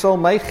saad. Ek sal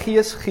my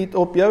gees giet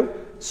op jou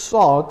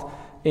saad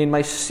en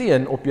my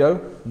seun op jou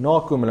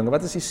nakomelinge.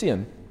 Wat is die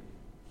seun?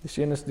 Die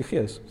seun is die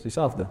Gees, is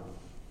dieselfde.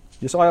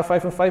 Jesaja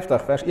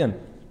 55 vers 1.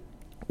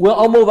 O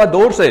almal wat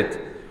dors het,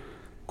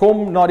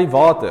 kom na die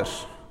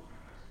waters.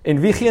 En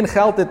wie geen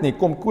geld het nie,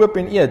 kom koop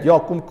en eet. Ja,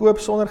 kom koop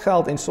sonder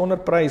geld en sonder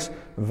prys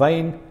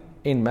wyn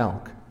en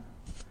melk.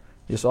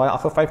 Jesaja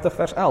 58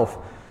 vers 11.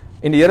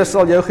 En die Here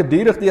sal jou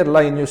gedurig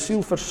deurlei en jou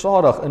siel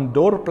versadig in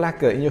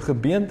dorplekke en jou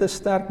gebeente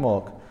sterk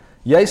maak.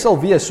 Jy sal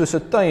wees soos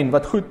 'n tuin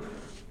wat goed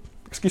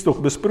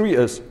besproei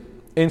is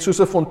en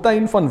soos 'n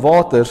fontein van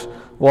waters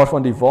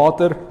waarvan die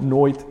water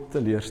nooit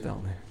teleurstel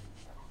nie.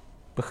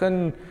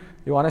 Begin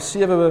Johannes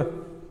 7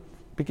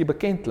 bietjie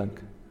bekend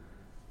klink.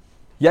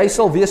 Jy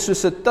sal wees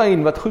soos 'n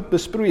tuin wat goed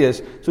besproei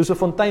is, soos 'n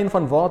fontein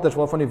van waters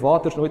waarvan die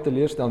waters nooit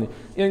teleurstel nie.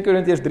 1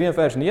 Korintiërs 3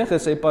 vers 9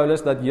 sê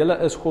Paulus dat julle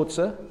is God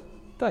se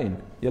tuin.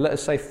 Julle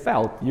is sy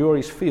veld, you are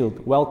his field,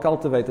 well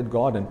cultivated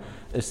garden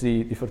is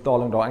die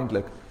vertaling daar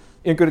eintlik.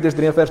 1 Korintiërs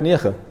 3 vers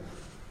 9.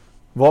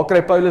 Waar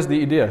kry Paulus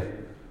die idee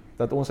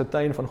dat ons 'n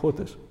tuin van God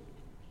is?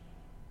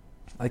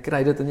 Hy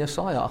kry dit in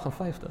Jesaja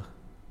 58.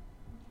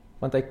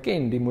 Want hy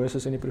ken die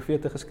Moses en die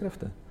profete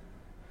geskrifte.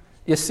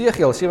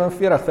 Esegiel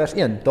 47 vers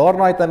 1.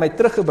 Daarna het hy my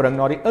teruggebring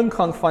na die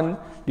ingang van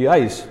die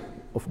huis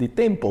of die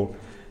tempel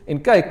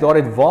en kyk, daar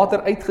het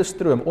water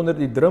uitgestroom onder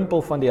die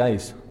drempel van die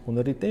huis,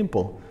 onder die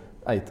tempel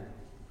uit.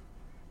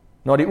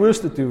 Na die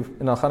ooste toe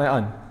en dan gaan hy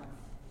aan.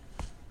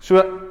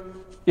 So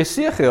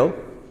Esegiel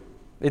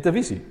het 'n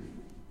visie.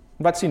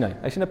 Wat sien hy?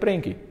 Hy sien 'n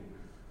prentjie.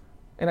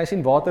 En hy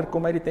sien water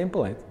kom uit die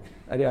tempel uit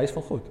die huis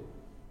van God.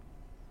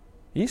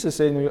 Jesus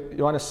sê in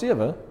Johannes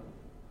 7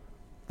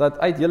 dat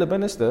uit julle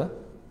binneste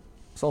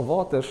sal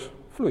waters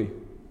vloei.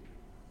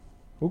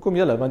 Hoekom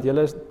julle? Want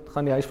julle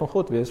gaan die huis van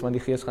God wees, want die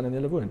Gees gaan in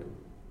julle woon.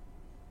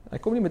 Hy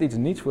kom nie met iets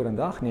niets voor in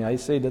dag nie, hy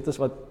sê dit is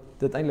wat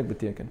dit eintlik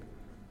beteken.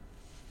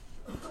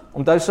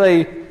 Onthou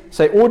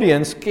sy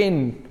audience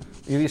ken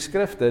hierdie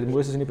skrifte,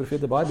 Moses en die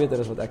profete baie beter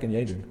as wat ek en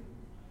jy doen.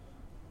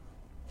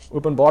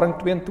 Openbaring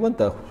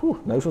 22,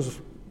 nou is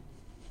ons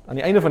aan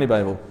die einde van die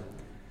Bybel.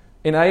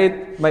 En hy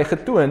het my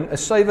getoon 'n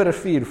suiwer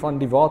rivier van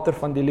die water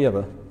van die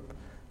lewe,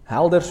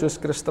 helder soos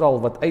kristal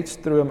wat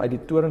uitstroom uit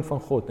die toren van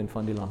God en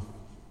van die Lam.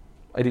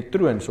 Uit die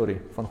troon,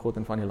 van God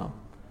en van die Lam.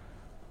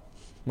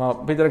 Maar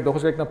Pieter, ek dog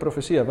as kyk na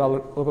profesie,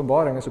 wel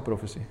Openbaring is 'n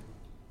profesie.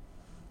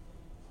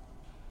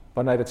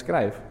 Wanneer hy dit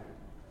skryf,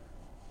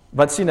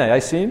 wat sien hy? Hy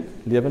sien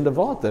lewende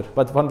water,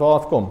 wat van waar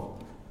af kom?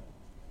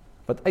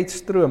 Wat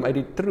uitstroom uit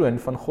die troon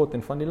van God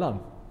en van die Lam.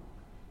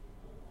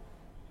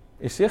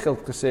 Esegiel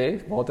het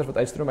gesê, water wat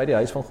uitstroom uit die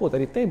huis van God,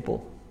 uit die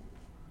tempel.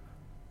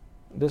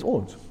 Dis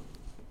ons.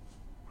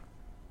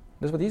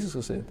 Dis wat Jesus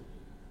gesê het,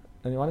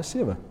 in Johannes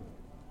 7.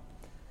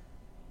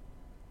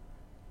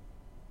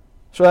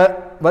 So,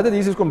 wat het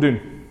Jesus kom doen?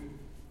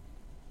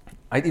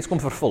 Hy het iets kom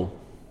vervul.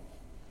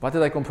 Wat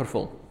het hy kom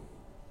vervul?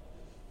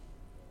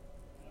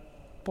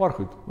 Paar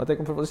goed, wat hy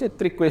kom vervul, dis nie 'n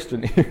trick question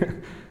nie.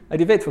 Hy het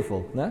die wet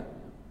vervul, né?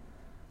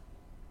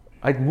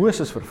 Hy het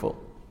Moses vervul.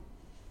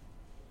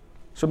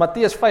 So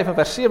Matteus 5 en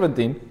vers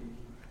 17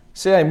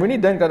 sê hy, moenie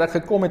dink dat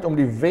ek gekom het om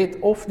die wet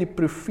of die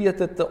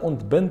profete te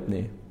ontbind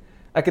nie.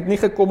 Ek het nie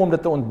gekom om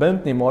dit te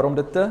ontbind nie, maar om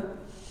dit te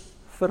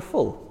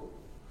vervul.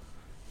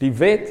 Die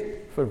wet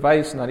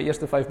verwys na die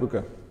eerste 5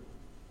 boeke.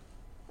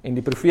 En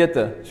die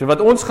profete. So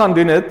wat ons gaan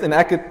doen het, en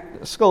ek het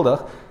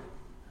skuldig,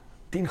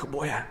 10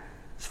 gebooie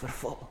is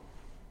vervul.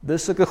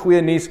 Dis sulke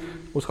goeie nuus,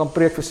 ons gaan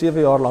preek vir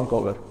 7 jaar lank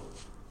alweer.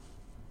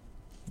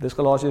 Dis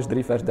Galasiërs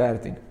 3 vers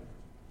 13.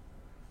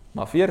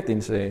 Maar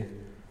 14 sê,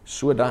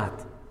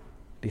 sodat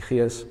die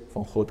gees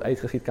van God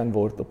uitgegiet kan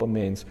word op 'n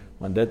mens,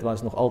 want dit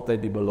was nog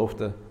altyd die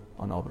belofte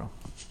aan Abraham.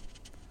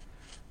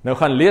 Nou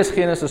gaan lees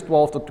Genesis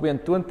 12 tot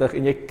 22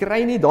 en jy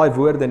kry nie daai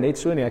woorde net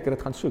so nie, ek het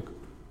dit gaan soek.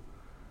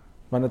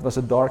 Want dit was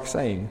 'n dark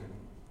saying.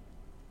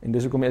 En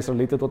dis hoekom die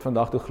Israeliete tot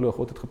vandag toe glo,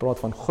 God het gepraat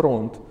van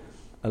grond,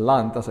 'n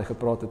land, as hy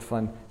gepraat het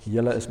van,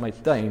 julle is my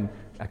tuin,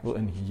 ek wil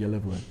in julle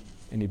woon.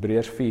 En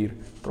Hebreërs 4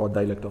 praat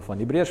duidelik daarvan.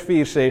 Hebreërs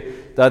 4 sê,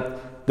 dat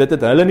dit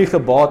het hulle nie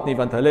gebaat nie,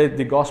 want hulle het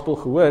die gospel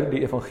gehoor,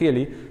 die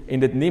evangelie, en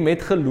dit nie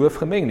met geloof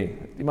gemeng nie.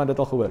 Iemand het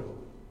al gehoor.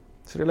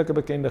 Dit is redelijk 'n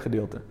bekende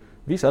gedeelte.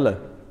 Wie is hulle?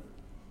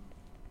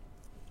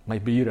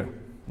 My bure,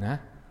 né?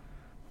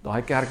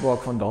 Daai kerk waar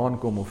ek vandaan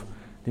kom, of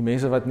die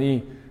mense wat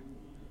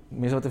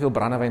te veel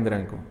brandewyn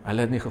drink,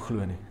 hulle het nie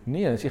geglo nie.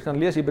 Nee, as jy gaan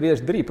lees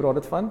Hebreërs 3, praat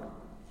dit van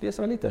die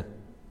Israeliete.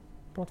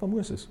 Praat van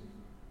Moses.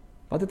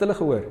 Wat het hulle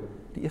gehoor?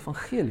 Die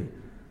evangelie.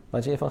 Wat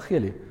is die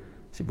evangelie?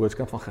 Dis die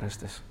boodskap van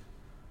Christus.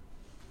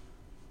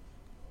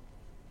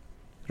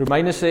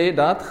 Romeine sê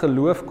dat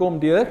geloof kom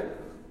deur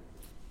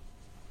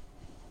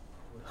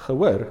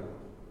gehoor.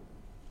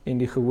 En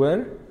die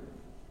gehoor,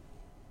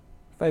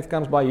 faith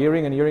comes by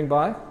hearing and hearing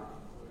by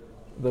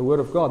the word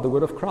of God, the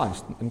word of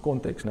Christ, in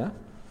context, né?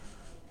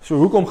 So,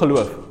 hoekom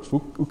geloof?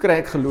 Hoe kry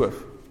ek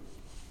geloof?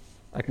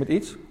 Ek moet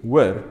iets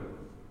hoor.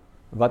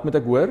 Wat moet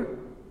ek hoor?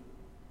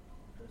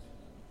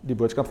 Die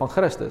boodskap van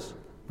Christus.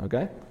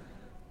 Okay?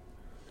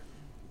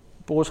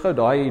 Pos gou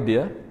daai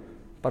idee,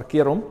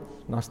 parkeer hom,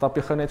 dan stap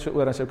jy gou net so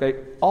oor en sê, okay,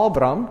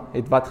 Abraham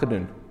het wat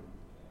gedoen?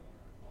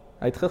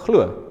 Hy het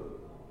geglo.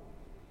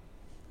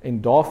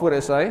 En daarvoor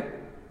is hy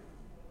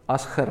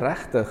as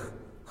geregtig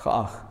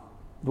geag.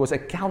 It was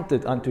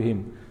accounted unto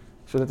him.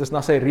 So dit is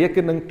na sy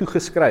rekening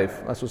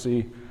toegeskryf, as ons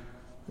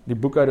die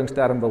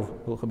boekhoudingsterm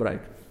wil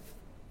gebruik.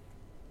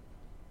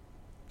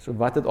 So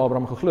wat het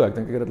Abraham geglo? Ek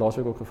dink ek het dit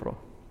laasweek ook gevra.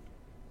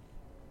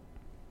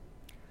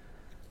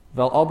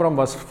 Wel, Abraham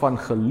was van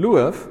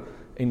geloof,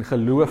 en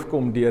geloof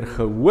kom deur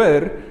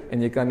gehoor,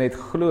 en jy kan net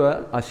glo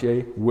as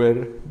jy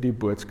hoor die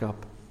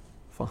boodskap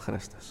van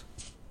Christus.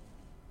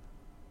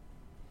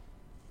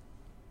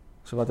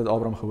 So wat het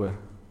Abraham gehoor?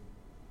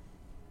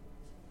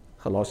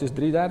 Galasiërs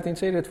 3:13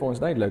 sê dit vir ons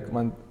duidelik,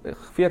 want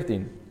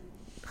 14,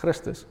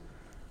 Christus,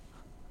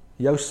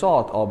 jou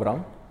saad,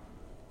 Abraham,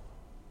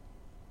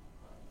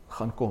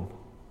 gaan kom,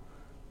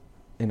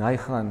 en hy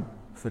gaan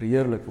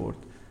verheerlik word,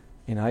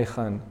 en hy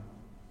gaan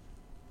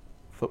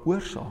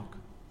veroorsaak,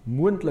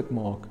 moontlik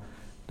maak,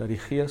 dat die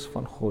gees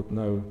van God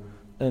nou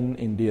in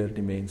en deur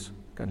die mens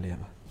kan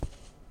lewe.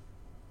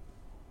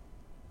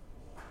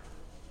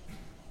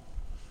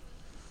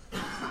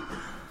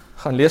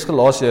 Gaan lees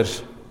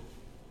Galasiërs.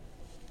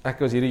 Ek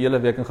was hierdie hele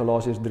week in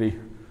Galasiërs 3.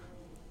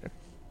 Ek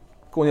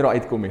kon nie daar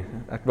uitkom nie.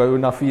 Ek wou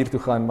na 4 toe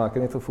gaan, maar ek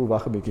het net gevoel,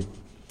 wag 'n bietjie.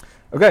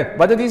 Okay,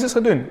 wat het Jesus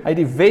gedoen? Hy het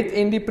die wet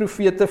en die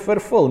profete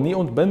vervul, nie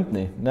ontbind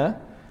nie, né?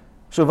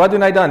 So wat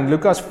doen hy dan?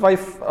 Lukas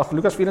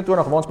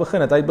 24, waar ons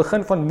begin het. Hy het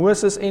begin van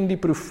Moses en die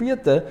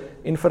profete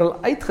en vir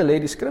hulle uitgelê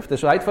die skrifte.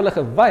 So hy het vir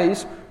hulle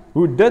gewys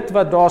hoe dit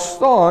wat daar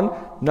staan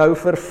nou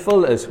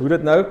vervul is, hoe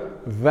dit nou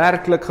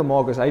werklik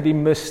gemaak is. Hy het die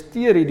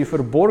misterie, die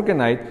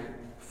verborgenheid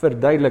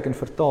verduidelik en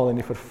vertaal en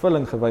die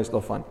vervulling gewys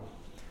daarvan.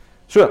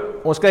 So,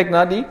 ons kyk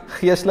na die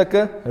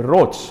geestelike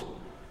rots.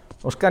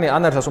 Ons kan nie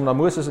anders as om na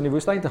Moses in die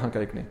woestyn te gaan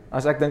kyk nie.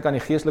 As ek dink aan die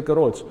geestelike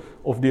rots,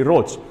 of die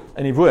rots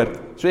in die woord.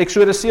 So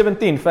Eksodus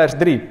 17 vers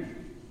 3.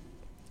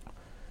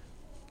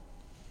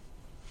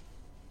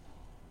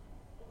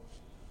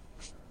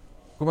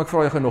 Kom ek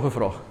vra jou nog 'n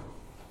vraag.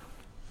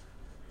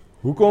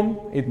 Hoekom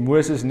het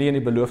Moses nie in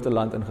die beloofde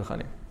land ingegaan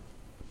nie?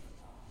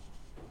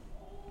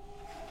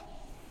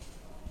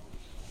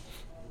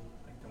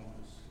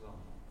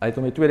 Hy het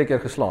hom die tweede keer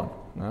geslaan.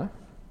 Né?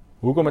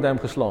 Hoekom het hy hom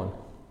geslaan?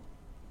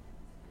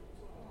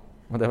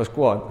 Want hy was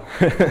kwaad.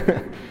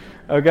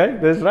 Okay,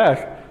 dis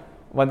reg.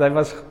 Want hy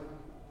was,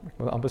 ek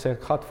wil amper sê,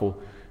 gatvol.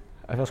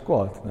 Hy was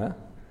kwaad, né?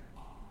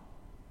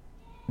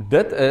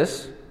 Dit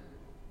is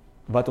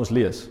wat ons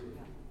lees,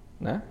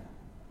 né?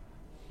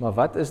 Maar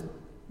wat is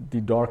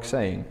die dark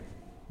saying?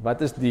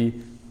 Wat is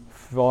die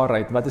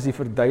waarheid? Wat is die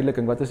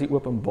verduideliking? Wat is die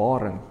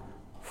openbaring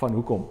van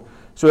hoekom?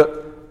 So,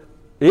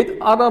 het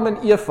Adam en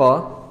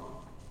Eva,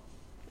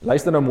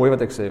 luister nou mooi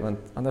wat ek sê, want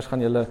anders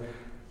gaan julle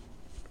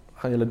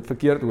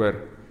verkeerd hoor.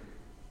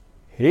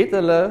 Het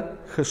hulle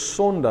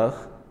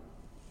gesondig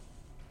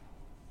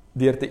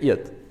deur te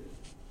eet?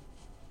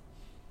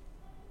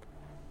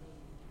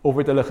 Of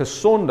het hulle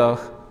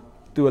gesondig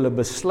toe hulle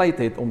besluit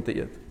het om te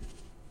eet?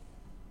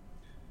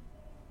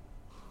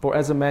 For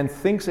as a man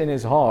thinks in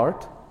his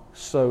heart,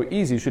 so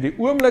easy. So die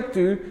oomblik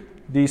toe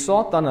die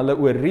Satan hulle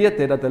oorreed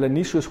het dat hulle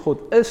nie soos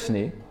God is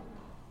nie,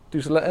 toe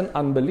is hulle in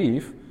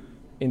unbelief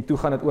en toe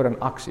gaan dit oor in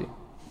aksie.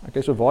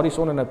 Okay, so waar die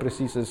sonde nou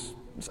presies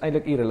is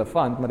eintlik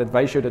irrelevant, maar dit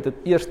wys jou dat dit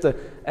eerste,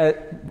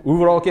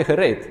 hoe raak jy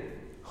gered?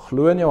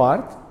 Glo in jou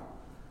hart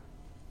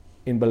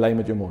en bely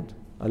met jou mond.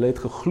 Hulle het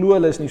geglo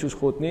hulle is nie soos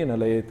God nie en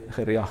hulle het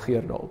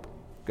gereageer daarop.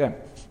 Okay.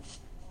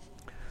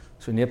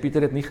 So nee,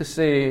 Pieter het nie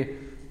gesê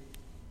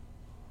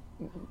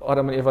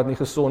Adam en Eva het nie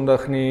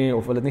gesondig nie,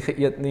 of hulle het nie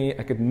geëet nie,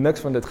 ek het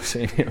niks van dit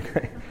gesê nie,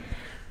 okay.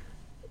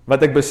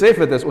 Wat ek besef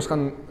het is, ons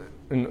gaan,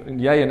 en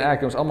jy en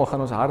ek, ons almal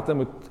gaan ons harte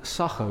moet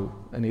sag hou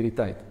in hierdie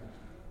tyd.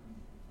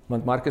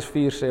 Want Markus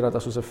 4 sê dat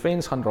as ons 'n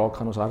vens gaan raak,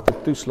 gaan ons harte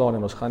toeslaan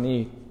en ons gaan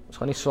nie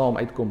saam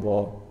uitkom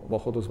waar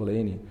God ons wil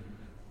hê nie.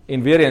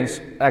 En weer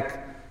eens,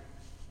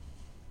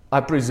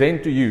 I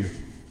present to you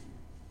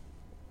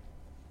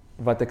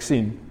wat ek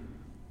sien,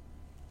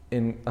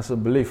 en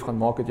asseblief gaan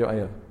maak dit jou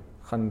eie.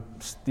 Gaan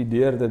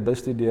studeer dit,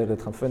 bestudeer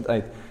dit, gaan vind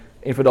uit.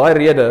 En vir daai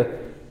rede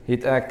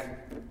het ek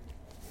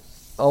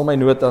al my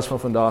notas van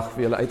vandag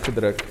vir julle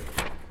uitgedruk.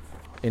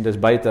 En dis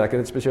buite, ek het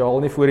dit spesiaal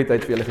nie voor die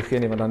tyd vir julle gegee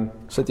nie, want dan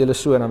sit julle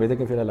so en dan weet ek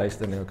nie of julle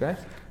luister nie, okay?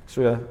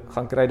 So,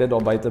 gaan kry dit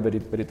daar buite by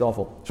die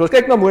tafel. So, ons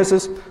kyk na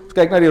Moses, ons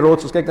kyk na die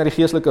rots, ons kyk na die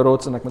geestelike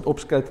rots en ek moet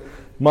opskud.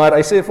 Maar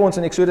hy sê vir ons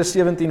in Eksodus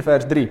 17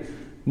 vers 3,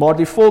 maar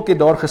die volk het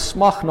daar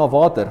gesmag na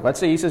water. Wat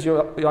sê Jesus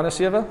Johannes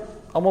 7?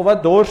 Almal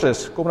wat dors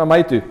is, kom na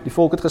my toe. Die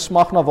volk het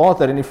gesmag na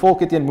water en die volk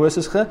het teen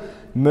Moses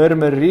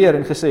gemurmureer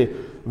en gesê,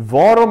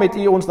 waarom het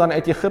u ons dan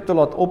uit Egipte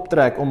laat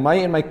optrek om my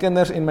en my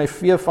kinders en my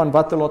vee van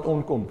wat te laat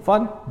omkom?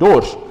 Van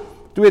dors.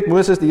 Toe het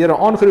Moses die Here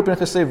aangeroep en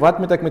gesê, wat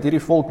moet ek met hierdie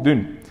volk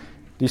doen?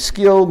 Die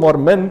skeel maar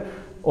min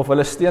of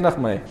hulle stenig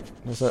my.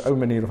 Dis 'n ou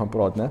manier van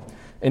praat, né?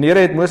 En die Here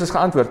het Moses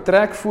geantwoord,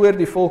 trek voor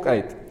die volk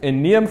uit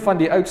en neem van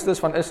die oudstes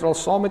van Israel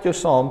saam met jou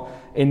saam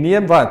en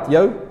neem wat?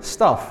 Jou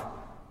staf.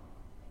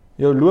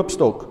 Jou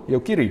loopstok, jou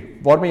kierie,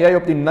 waarmee jy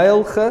op die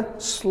Nyl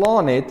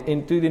geslaan het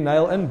en toe die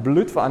Nyl in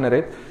bloed verander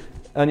het,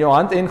 in jou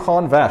hand en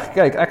gaan weg.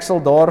 Kyk, ek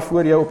sal daar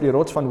voor jou op die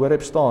rots van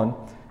Horeb staan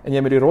en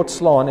jy met die rots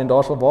slaan en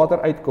daar sal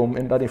water uitkom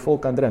en dat die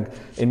volk kan drink.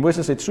 En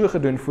Moses het so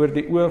gedoen voor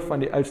die oë van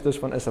die oudstes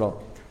van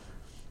Israel.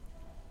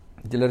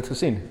 Het julle dit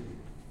gesien?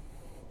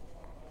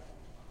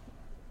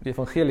 Die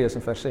evangelie is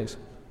in vers 6.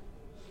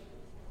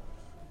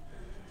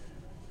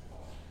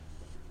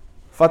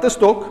 Vat 'n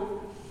stok,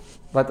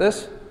 wat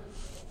is?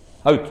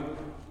 Hout.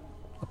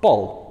 'n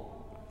Paal.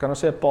 Kan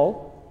ons sê 'n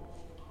paal?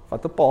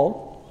 Vat 'n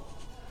paal.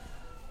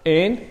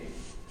 En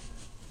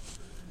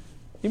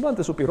iemand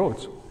is op die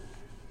rots.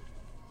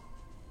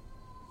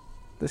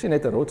 Dis nie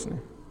net 'n rots nie.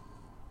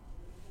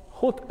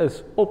 God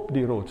is op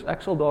die rots.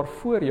 Ek sal daar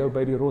voor jou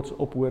by die rots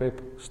op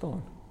Horeb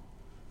staan.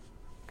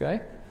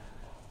 Okay?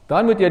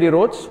 Dan moet jy die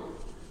rots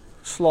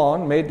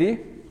slaan met die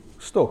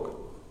stok.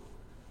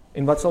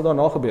 En wat sal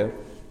daarna gebeur?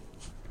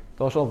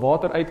 Daar sal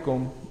water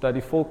uitkom dat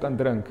die volk kan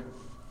drink.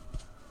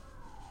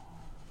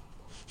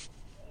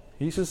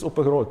 Jesus op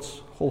 'n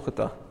rots,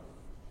 Golgotha.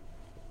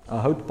 'n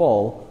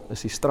Houtpaal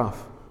is die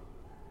straf.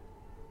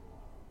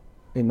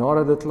 En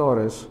nadat dit klaar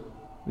is,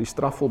 die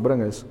straf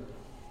volbring is,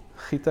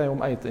 giet hy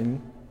hom uit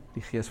en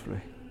die Gees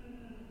vloei.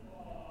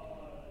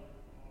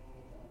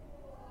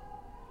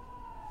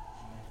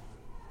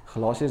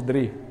 Galasiërs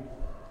 3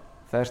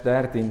 vers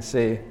 13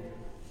 sê,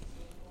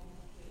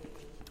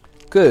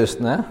 cursed,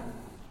 né?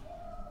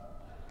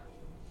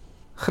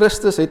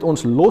 Christus het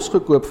ons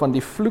losgekoop van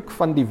die vloek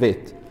van die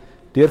wet,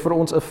 deur vir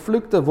ons 'n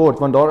vloek te word,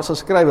 want daar is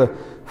geskrywe,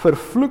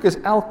 vervloek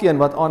is elkeen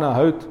wat aan 'n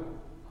hout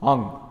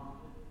hang.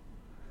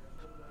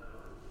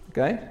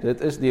 Okay,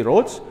 dit is die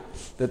rots,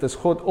 dit is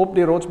God op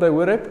die rots by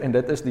Horeb, en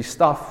dit is die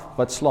staf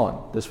wat slaan,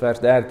 dis vers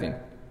 13.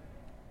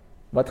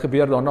 Wat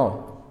gebeur daarna?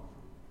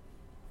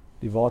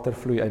 Die water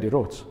vloei uit die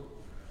rots,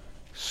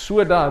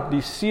 sodat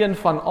die seun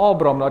van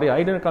Abraham na die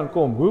heidene kan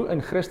kom, hoe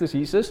in Christus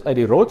Jesus uit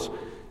die rots,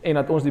 en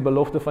dat ons die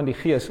belofte van die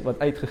Gees wat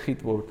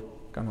uitgegiet word,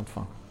 kan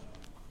ontvang.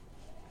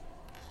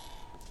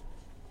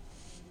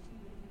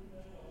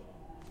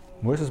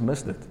 Moses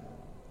mis dit.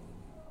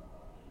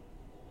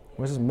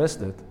 Moses mis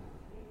dit.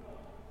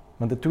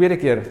 Want die tweede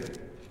keer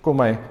kom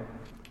hy,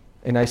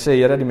 en hy sê,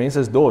 Here, die mense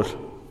is dors,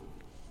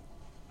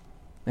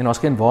 en daar's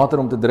geen water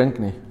om te drink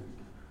nie.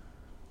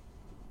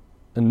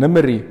 In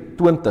Numeri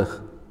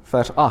 20,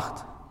 vers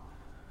 8,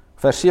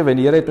 vers 7, en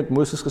die Here het met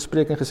Moses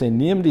gespreek en gesê,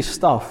 neem die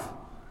staf,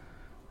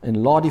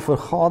 en laat die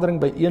vergadering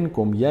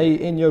byeenkom, jy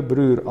en jou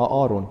broer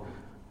Aaron.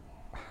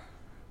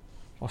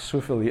 Was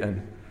soveel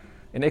hierin.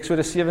 En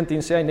Eksodus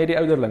 17 sê hy net die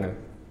ouderlinge.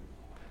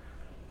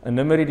 In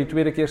Numeri die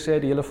tweede keer sê hy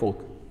die hele volk.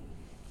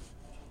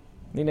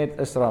 Nie net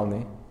Israel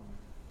nie,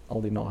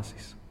 al die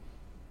nasies.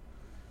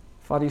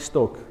 Vat die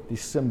stok, die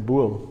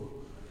simbool,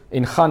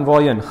 en gaan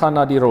waarheen? Gaan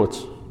na die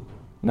rots,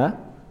 né?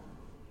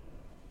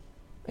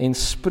 En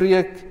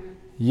spreek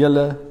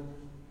julle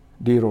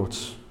die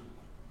rots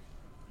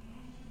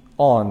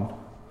aan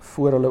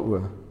voor hulle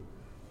oë.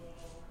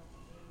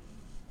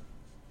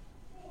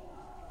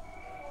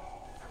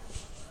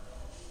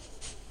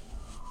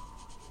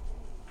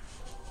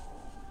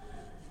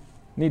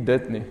 Nie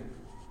dit nie,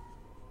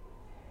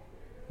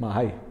 maar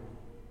hy.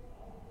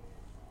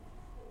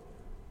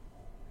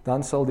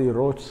 Dan sal die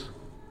rots,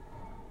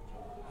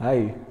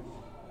 hy,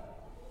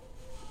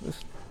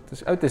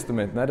 dis Ou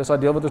Testament, né? Dis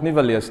daai deel wat ons nie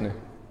wil lees nie.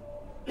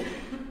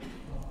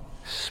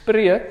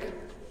 Spreek,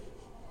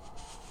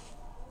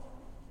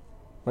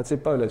 wat sê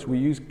Paulus? We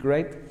use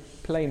great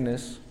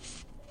plainness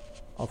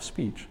of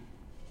speech.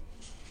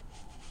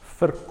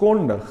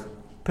 Verkondig,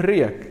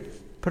 preek,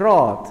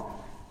 praat,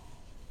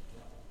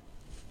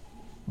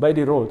 by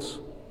die rots,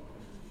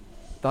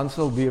 dan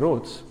sal die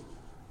rots,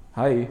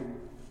 hy,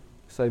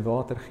 sy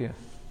water gee.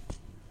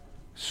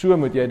 So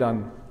moet jy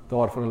dan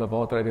daar vir hulle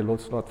water uit die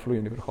rots laat vloei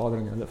in die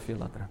vergadering en hulle veel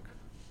laat drink.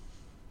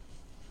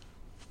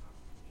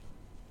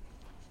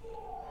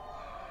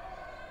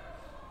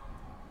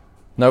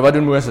 Nou wat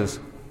doen Moses?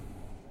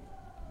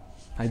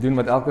 Hy doen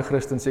wat elke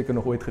Christen seker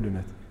nog ooit gedoen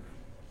het.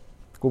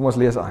 Kom ons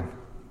lees aan.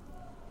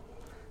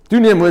 Toe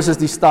neem Moses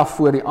die staf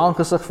voor die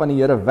aangesig van die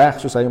Here weg,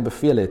 soos hy hom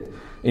beveel het.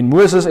 En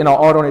Moses en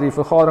Aaron het die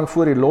vergadering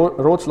voor die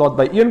rots laat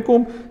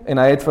byeenkom, en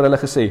hy het vir hulle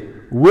gesê,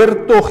 hoor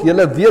tog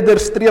julle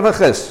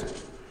wederstrewiges,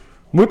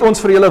 moet ons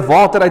vir julle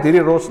water uit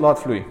hierdie rots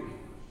laat vloei?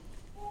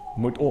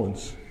 Moet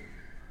ons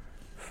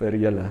vir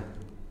julle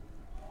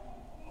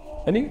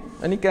in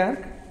die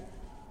kerk,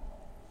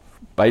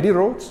 by die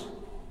rots,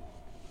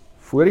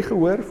 voor die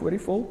gehoor, voor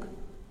die volk,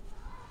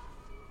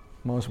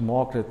 maar ons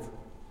maak dit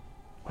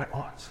by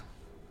ons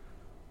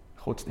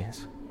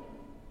godsdiens.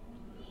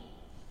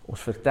 Ons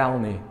vertel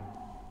nie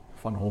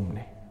van hom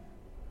nie.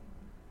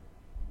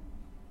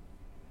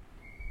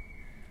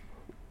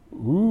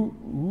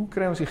 Hoe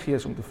kry ons die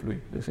gees om te vloei?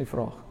 Dis die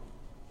vraag.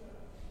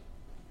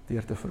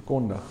 Deur te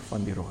verkondig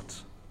van die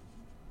rots.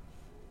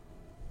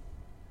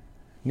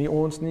 Nie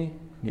ons nie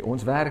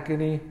ons werke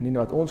nie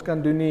wat ons kan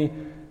doen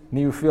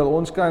nie hoeveel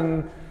ons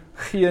kan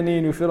gee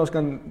nie hoeveel ons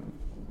kan,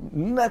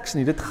 niks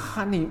nie, dit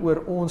gaan nie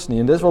oor ons nie,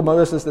 en dis waar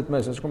Moses dit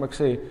mis, en so kom ek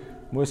sê,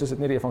 Moses het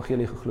nie die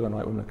evangelie geglo in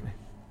daai oomblik nie.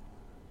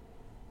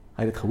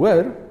 Hy het dit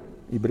gehoor,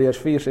 Hebreërs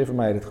 4 sê vir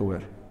my, hy het dit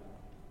gehoor.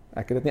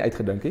 Ek het dit nie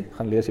uitgedink nie,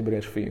 gaan lees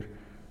Hebreërs 4.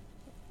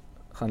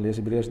 Gaan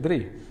lees Hebreërs 3,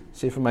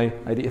 sê vir my,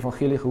 hy het die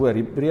evangelie gehoor.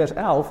 Hebreërs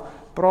 11,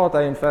 praat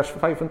hy in vers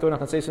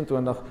 25 en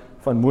 26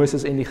 van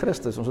Moses en die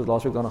Christus, ons het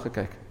laasweek daarna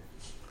gekyk.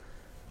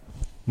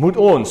 Moet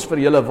ons vir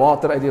julle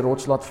water uit die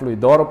rots laat vloei.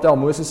 Daarop tel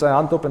Moses sy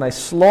hand op en hy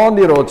slaan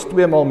die rots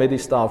 2 maal met die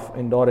staf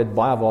en daar het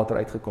baie water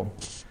uitgekom.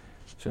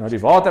 So nou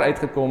die water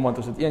uitgekom, want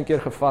ons het 1 keer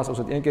gevas,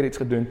 ons het 1 keer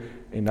iets gedoen,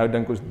 en nou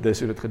dink ons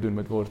dis hoe dit gedoen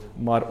moet word.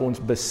 Maar ons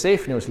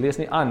besef nie, ons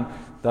lees nie aan,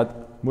 dat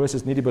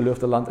Moses nie die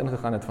beloofde land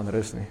ingegaan het van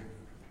rus nie.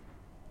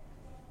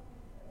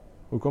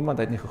 Hoekom?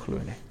 Want hy het nie geglo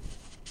nie.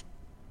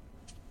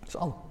 Dis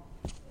al.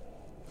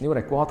 Nie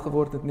oor hy kwaad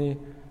geword het nie,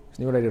 is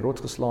nie oor hy die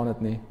rots geslaan het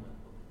nie.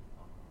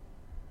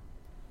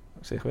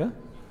 Sê ek weer?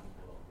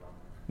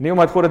 Nie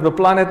omdat God dit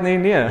beplan het nie,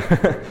 nee.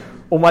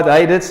 Omdat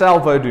hy dit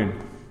self wou doen.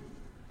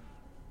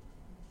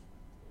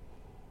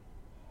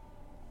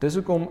 Dis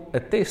hoekom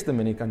 'n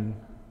testimonie kan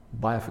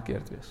baie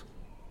verkeerd wees.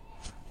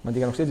 Want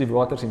jy kan nog steeds die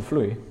water sien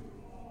vloei,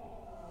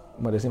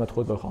 maar dis nie wat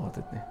God wou gehad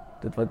het nie.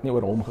 Dit wat nie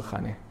oor hom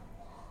gegaan nie.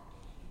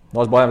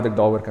 Daar's baie wat ek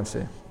daaroor kan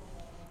sê.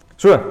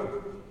 So,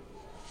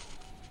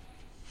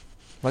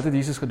 wat het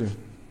Jesus gedoen?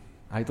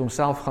 Hy het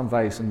homself gaan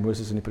wys in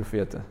Moses en die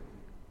profete.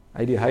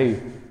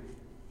 Hy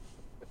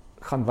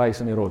gaan wys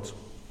in die rots.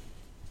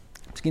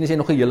 Miskien is jy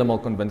nog nie heeltemal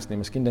convinced nie.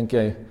 Miskien dink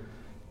jy,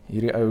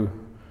 hierdie ou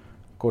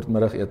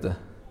kortmiddagete.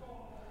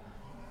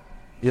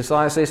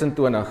 Jesaja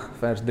 26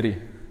 vers 3.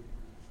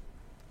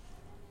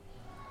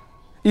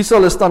 U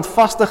sal 'n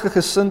standvastige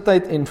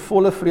gesindheid en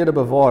volle vrede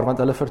bewaar, want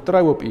hulle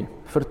vertrou op u.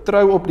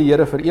 Vertrou op die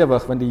Here vir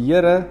ewig, want die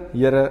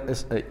Here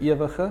is 'n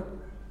ewige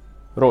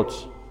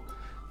rots.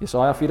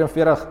 Jesaja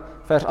 44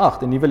 vers 8,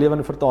 die Nuwe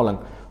Lewende Vertaling.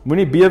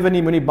 Moenie bewe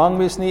nie, moenie bang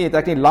wees nie, het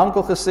ek nie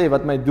lankal gesê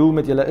wat my doel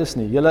met julle is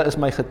nie. Julle is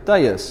my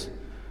getuies.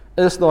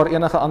 Is daar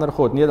enige ander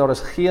God? Nee, daar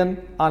is geen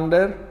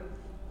ander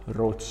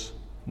rots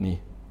nie.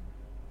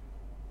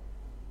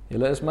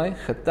 Julle is my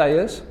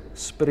getuies,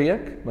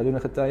 spreek, wat doen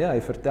 'n getuie?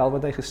 Hy vertel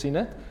wat hy gesien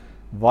het.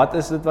 Wat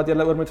is dit wat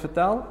julle oor moet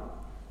vertel?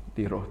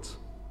 Die rots.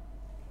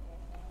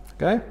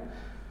 OK?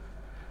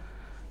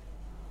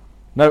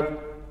 Nou,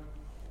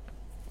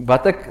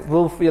 wat ek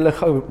wil vir julle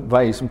gou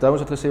wys, onthou ons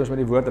het gesê ons moet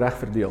die woord reg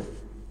verdeel.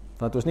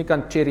 Dat ons nie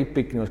kan cherry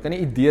pick nie, ons kan nie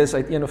idees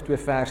uit 1 of 2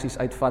 versies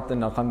uitvat en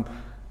dan gaan,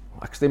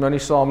 ek stem nou nie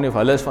saam nie, of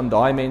hulle is van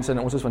daai mense en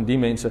ons is van die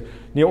mense.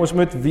 Nee, ons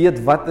moet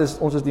weet wat is,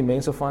 ons is die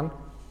mense van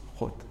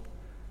God.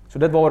 So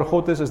dit waaroor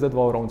God is dit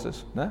waaroor ons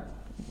is, né?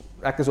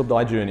 Ek is op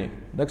daai journey.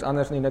 Niks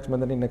anders nie, niks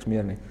minder nie, niks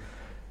meer nie.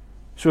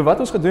 So wat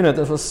ons gedoen het,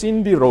 is ons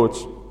sien die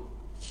rots.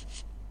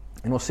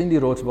 En ons sien die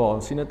rots waar?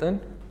 Ons sien dit in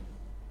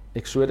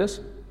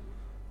Exodus.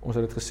 Ons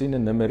het dit gesien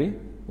in Numeri.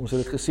 Ons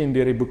het dit gesien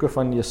deur die boeke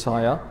van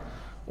Jesaja.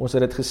 Ons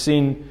het dit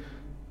gesien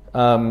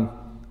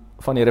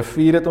van die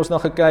rivier het ons na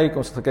gekyk.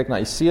 Ons het gekyk na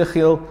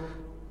Esegiel.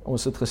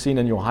 Ons het gesien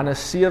in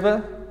Johannes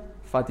 7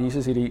 vat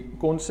Jesus hierdie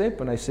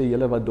konsep en hy sê,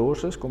 julle wat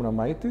dors is, kom na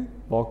my toe.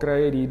 Waar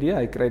kry hy die idee?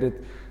 Hy kry dit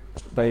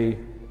by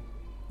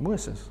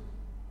Moses.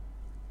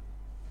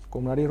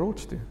 Kom na die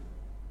rots toe.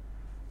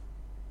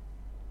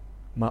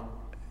 Maar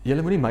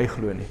julle moet nie my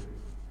glo nie,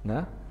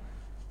 né?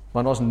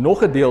 Want ons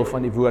nog 'n deel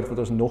van die woord wat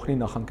ons nog nie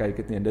na gaan kyk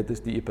het nie, en dit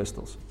is die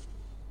epistels.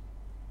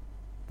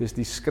 Dis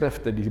die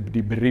skrifte,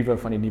 die briewe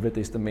van die Nuwe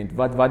Testament.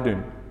 Wat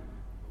doen?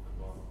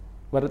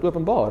 Wat dit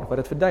openbaar, wat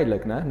dit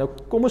verduidelik, né? Nou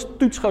kom ons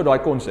toets gou daai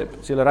konsep.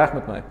 Is julle reg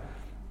met my?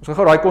 Ons gaan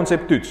gou daai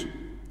konsep toets.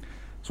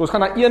 So ons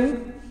gaan na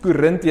 1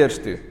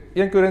 Korintiërs toe.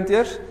 1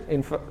 Korintiërs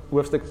en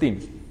hoofstuk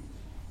 10.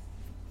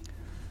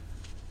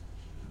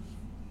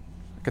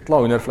 Ek het klaar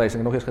hoendervleis, ek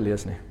het nog eens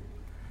gelees nie.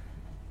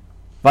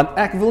 Want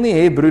ek wil nie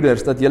hê,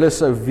 broeders, dat julle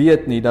sou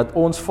weet nie, dat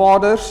ons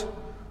vaders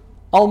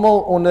almal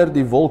onder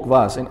die wolk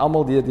was, en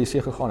almal deur die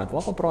see gegaan het.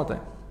 Waarvan praat hy?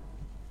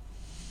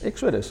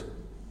 Exodus.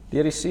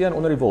 Deur die see en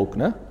onder die wolk,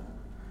 né?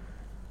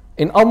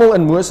 En almal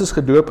in Moses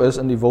gedoop is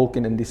in die wolk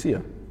en in die see.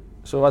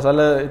 So was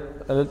hulle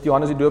het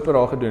Johannes die Doper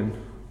daar gedoen?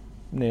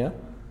 Nee.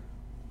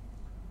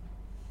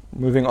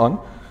 Moving on.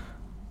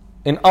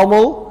 En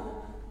almal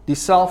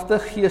dieselfde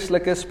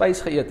geestelike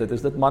spys geëet het.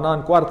 Is dit manna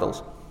en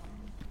kwartels?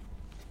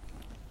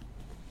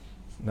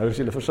 Nou is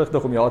julle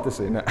versigtig om ja te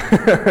sê, né?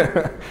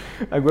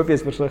 Ek hoop jy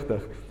is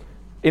versigtig.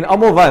 En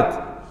almal wat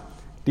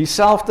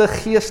dieselfde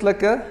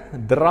geestelike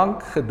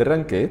drank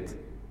gedrink het,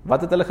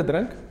 wat het hulle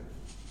gedrink?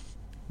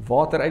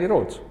 Water uit die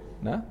rots,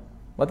 né?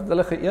 Wat het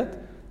hulle geëet?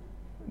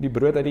 Die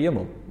brood uit die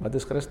hemel. Wat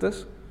is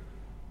Christus?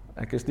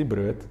 Ek is die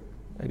brood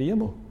uit die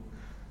hemel.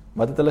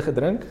 Wat het hulle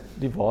gedrink?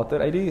 Die water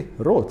uit die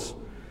rots.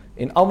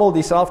 En almal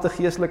dieselfde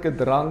geestelike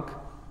drank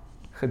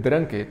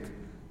gedrink het.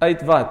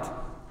 Uit wat?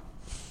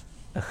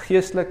 'n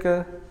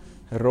geestelike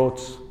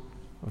rots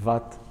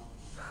wat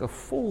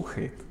gevolg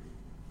het.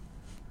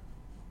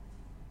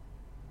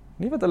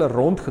 Nie wat hulle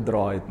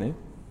rondgedra het nie.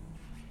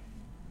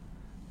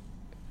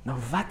 Nou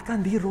wat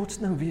kan die rots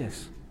nou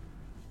wees?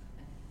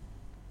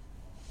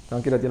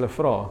 Dankie dat julle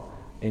vra.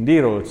 En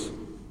die rots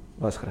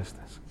was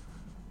Christus.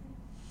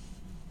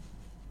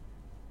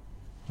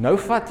 Nou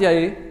vat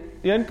jy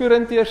 1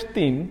 Korintiërs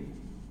 10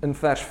 in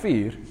vers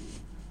 4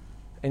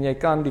 en jy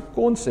kan die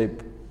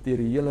konsep deur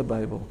die hele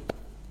Bybel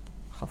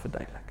gaan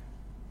verduidelik.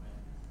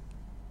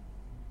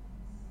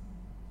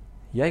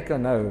 Jy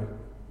kan nou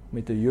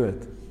met 'n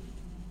Jood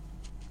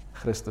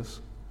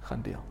Christus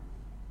gaan deel.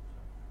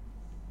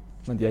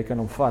 Want jy kan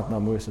hom vat na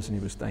Moses in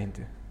die woestyn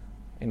toe.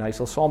 En hy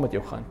sal saam met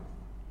jou gaan.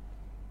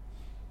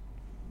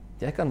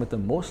 Jy kan met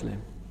 'n moslim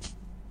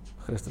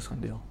Christus gaan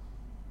deel.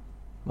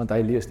 Want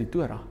hy lees die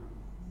Torah.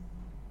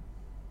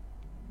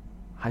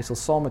 Hy sal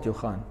saam met jou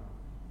gaan.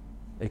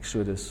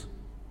 Exodus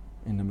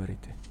en Numeri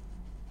toe.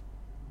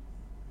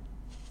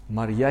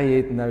 Maar jy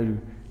het nou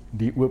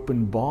die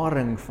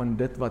openbaring van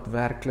dit wat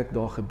werklik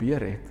daar gebeur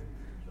het.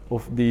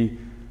 Of die,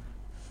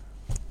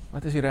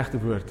 wat is die regte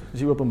woord? Dis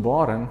die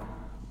openbaring,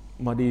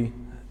 maar die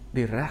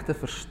regte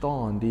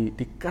verstaan,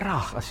 die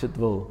krag as jy dit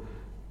wil,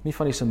 nie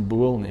van die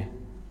simbool nie,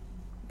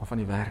 maar van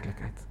die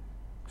werklikheid.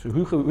 So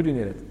hoe doen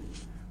jy dit?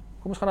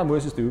 Kom ons gaan na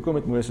Moses toe. Hoekom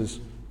het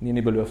Moses nie in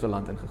die beloofde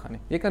land ingegaan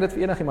nie? Jy kan dit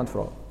vir enigiemand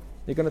vra.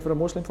 Jy kan dit vir 'n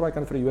moslim vra, jy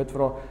kan dit vir 'n Jood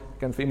vra, jy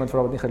kan dit vir iemand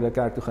vra wat nie gereelde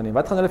kerk toe gaan nie.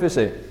 Wat gaan hulle vir jou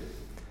sê?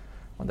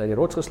 Want hy het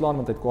die rots geslaan,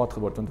 want hy het kwaad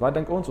geword. Want wat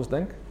dink ons? Ons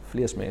dink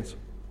vleesmens.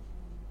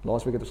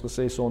 Laasweek het ons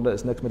gesê sonde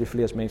is niks met die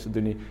vleesmense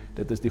doen nie.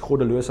 Dit is die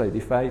goddeloosheid,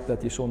 die feit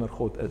dat jy sonder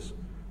God is.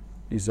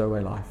 Die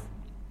Zoe life.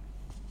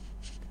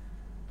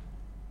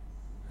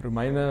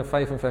 Romeine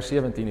 5 en vers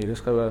 17, hier is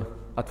gou 'n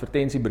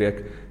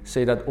advertensiebreek,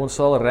 sê dat ons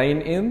sal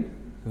reign in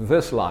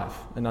this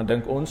life. En dan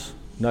dink ons,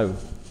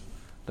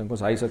 dink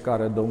ons huise,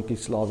 karre,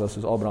 donkies, slawe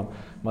soos Abraham.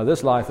 Maar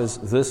this life is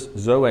this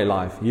Zoe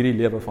life, hierdie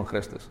lewe van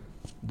Christus.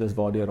 Dis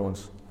waardeur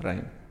ons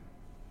reign.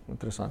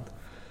 Interessant.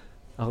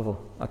 In geval,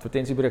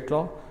 advertensiebreek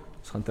klaar,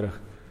 ons gaan terug.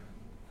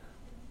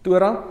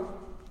 Torah,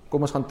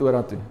 kom ons gaan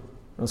Torah toe.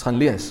 Ons gaan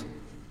lees.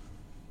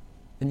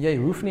 En jy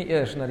hoef nie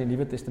eers na die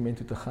Nuwe Testament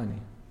toe te gaan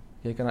nie.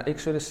 Jy kan na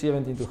Exodus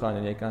 17 toe gaan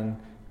en jy kan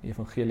die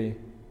evangelie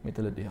met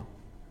hulle deel.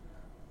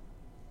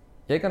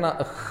 Jy kan na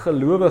 'n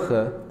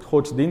gelowige,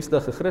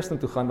 godsdienstige Christen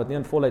toe gaan wat nie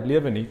in volheid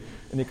lewe nie,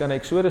 en jy kan na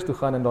Exodus toe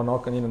gaan en daarna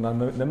kan jy na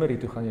Numeri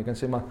toe gaan. Jy kan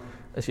sê, maar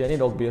is jy nie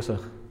dalk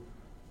besig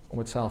om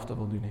dit self te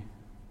wil doen nie?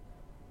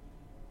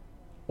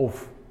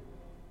 Of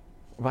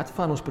wat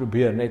van ons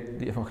probeer net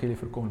die evangelie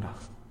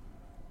verkondig?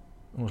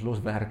 En ons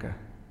los werke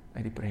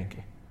uit die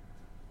prentjie.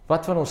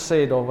 Wat van ons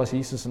sê daar was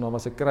Jesus en daar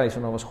was 'n kruis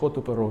en daar was God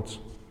op 'n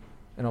rots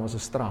en daar was 'n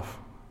straf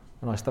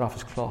en daai straf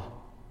is klaar.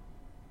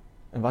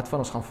 En wat van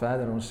ons gaan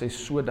verder en ons sê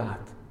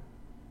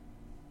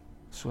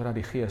sodat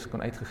die Gees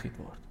kan uitgegiet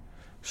word,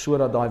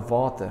 sodat daai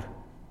water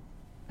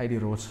uit die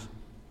rots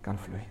kan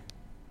vloei.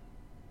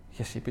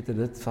 Jesus, Pieter,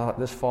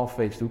 dis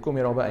far-fetched. Hoe kom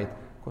jy daarby uit?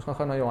 Kom ons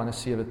gaan na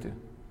Johannes 7 toe.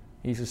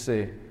 Jesus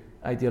sê,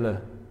 uit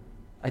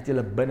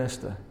julle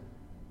binneste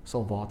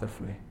sal water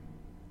vloei.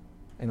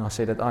 En dan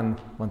sê dit aan,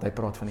 want hy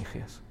praat van die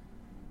Gees.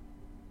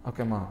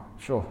 Okay, maar,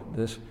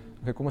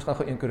 kom ons gaan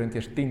gou 1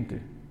 Korintiërs 10 toe.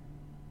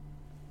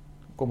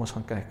 Kom ons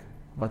gaan kyk.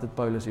 Wat het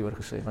Paulus hieroor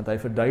gesê? Want hy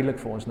verduidelik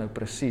vir ons nou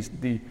presies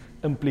die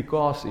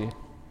implikasie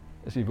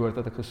is die woord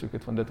wat ek gesoek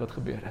het van dit wat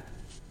gebeur het.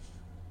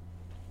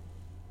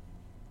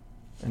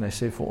 En hy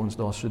sê vir ons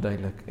daar so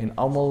duidelik, en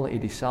almal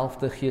het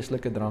dieselfde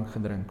geestelike drank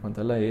gedrink, want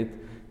hulle het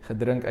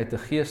gedrink uit 'n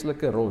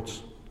geestelike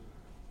rots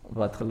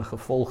wat hulle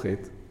gevolg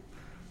het.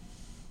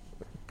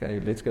 Okay,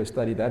 let's go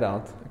study that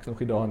out. Ek is nog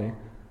nie daar nie.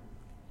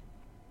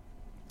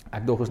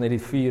 Ek dog is net die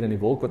vuur en die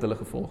wolk wat hulle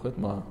gevolg het,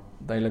 maar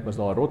duidelik was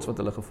daar 'n rots wat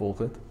hulle gevolg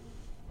het.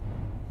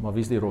 Maar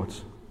wie is die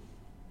rots?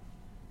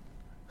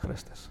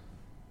 Christus.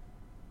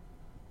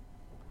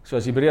 So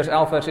as Hebreërs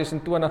 11 vers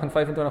 26 en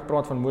 25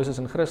 praat van Moses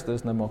en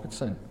Christus, nou maak dit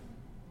sin.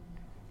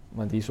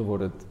 Want hierso word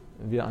dit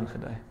weer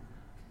aangedui.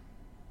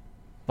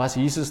 Was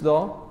Jesus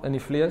daar in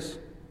die vlees?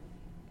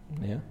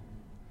 Nee.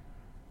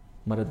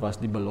 Maar dit was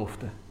die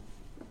belofte.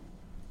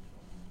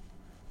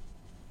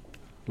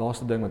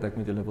 Laaste ding wat ek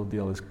met julle wil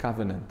deel is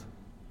covenant.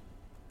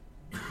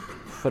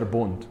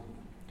 Verbond.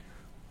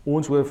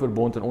 Ons hoor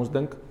verbond en ons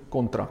dink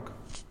kontrak.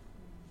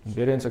 En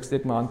weer eens, ek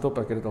steek my hand op,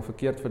 ek het dit al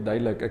verkeerd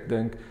verduidelik. Ek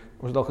dink,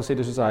 ons het al gesê,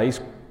 dis soos 'n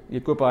huis,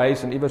 jy koop 'n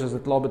huis en iewers is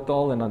dit klaar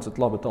betaal en dan is dit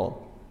klaar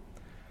betaal.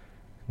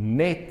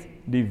 Net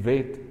die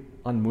wet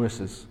aan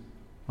Moses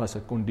was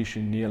 'n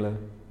kondisionele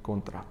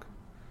kontrak.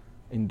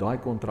 En daai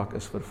kontrak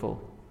is vervul.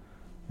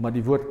 Maar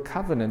die woord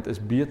covenant is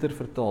beter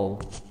vertaal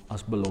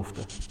as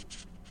belofte.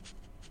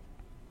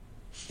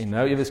 En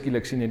nou ewe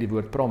skielik sien jy die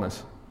woord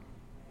promise.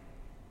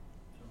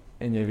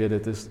 En jy weet,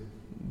 dit is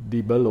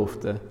die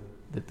belofte,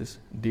 dit is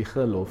die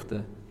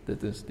gelofte,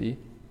 dit is die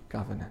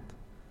covenant.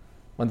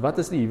 Want wat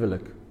is die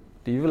huwelik?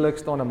 Die huwelik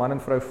staan 'n man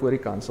en vrou voor die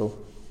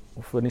kansel,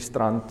 of voor die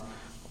strand,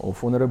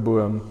 of onder 'n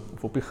boom,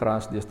 of op die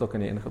gras, deesdae in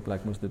die enige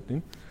plek moes dit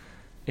doen.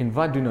 En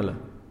wat doen hulle?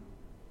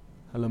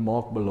 Hulle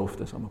maak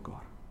beloftes aan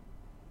mekaar.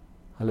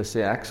 Hulle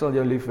sê, ek sal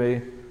jou lief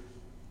hê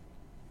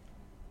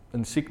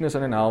in siekness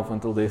en in health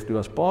until death do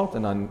us part,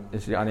 en dan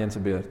is die ander een se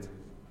beurt.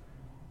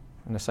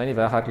 En as sy nie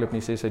weghardloop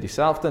nie, sê sy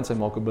dieselfde en sy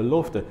maak 'n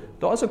belofte.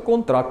 Daar is 'n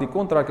kontrak, die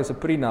kontrak is 'n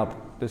prenup,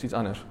 dis iets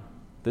anders.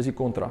 Dis die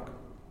kontrak.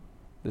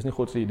 Dis nie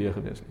God se idee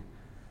gewees nie.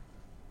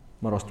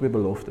 Maar daar's twee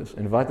beloftes.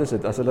 En wat is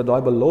dit? As hulle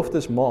daai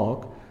beloftes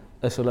maak,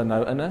 is hulle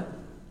nou in 'n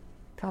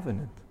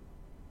covenant.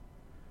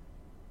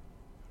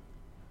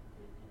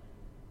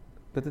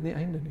 Dit het nie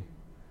einde nie.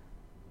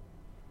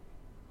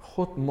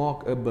 God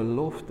maak 'n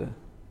belofte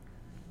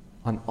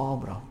aan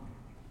Abraham.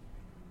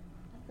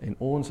 En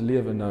ons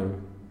lewe nou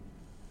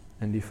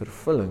in die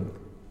vervulling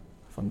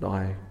van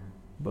daai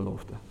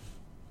belofte.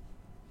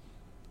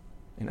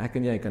 En ek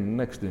en jy kan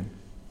niks doen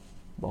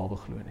behalwe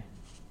glo nie.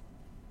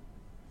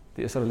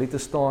 Die Israeliete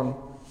staan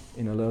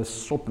en hulle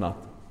is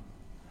sopnat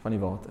van die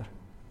water,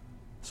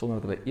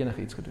 sonder dat hulle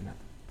enigiets gedoen het.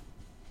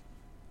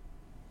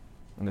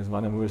 En dis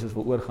wanneer Moses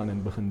wil oorgaan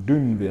en begin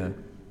doen weer,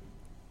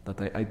 dat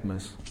hy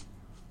uitmis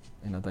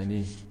en dat hy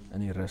nie in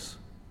die rus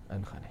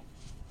ingaan nie.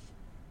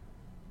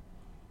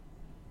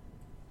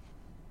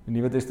 Die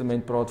Nuwe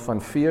Testament praat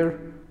van fear,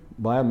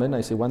 baie min,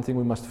 hy sê one thing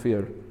we must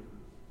fear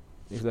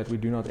is that we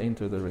do not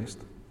enter the rest.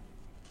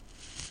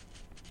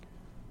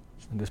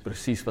 En dis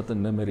presies wat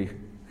in Numeri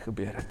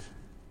gebeur het.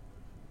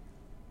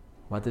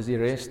 Wat is die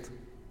rest?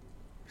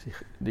 Is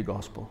die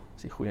gospel,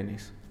 is die goeie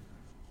nuus.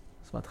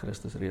 Dis wat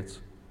Christus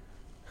reeds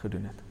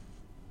gedoen het.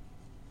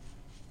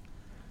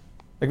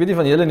 Ek weet nie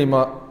van julle nie,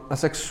 maar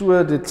as ek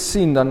so dit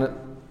sien, dan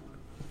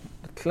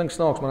dit klink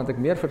snaaks, maar dan het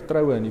ek meer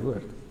vertroue in die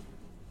woord.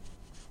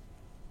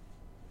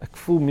 Ek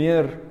voel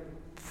meer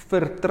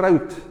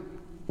vertroud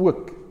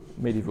ook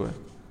met die woord.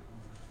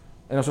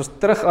 En as ons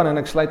terug aan en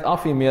ek sluit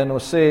af hiermee en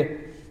ons sê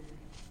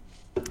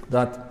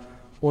dat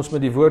ons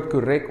met die woord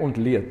korrek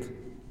ontleed,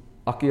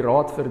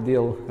 akkuraat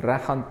verdeel,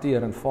 reg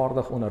hanteer en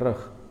vaardig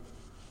onderrig,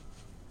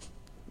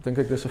 dink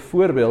ek dis 'n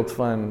voorbeeld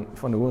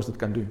van hoe ons dit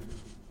kan doen.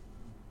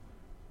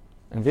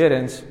 En weer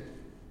eens,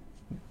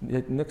 jy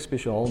het niks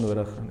spesiaal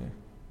nodig nie.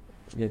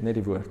 Jy het net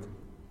die woord.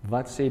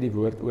 Wat sê die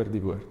woord oor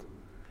die woord?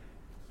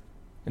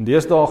 En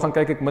deesdae gaan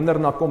kyk ek minder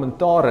na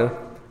kommentare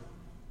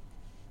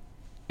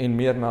en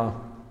meer na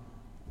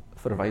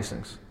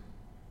verwysings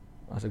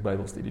as ek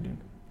Bybelstudie doen.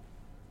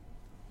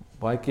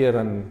 Baie keer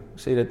dan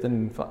sê dit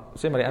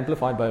sê maar die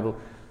Amplified Bible,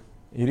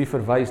 hierdie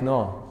verwys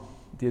na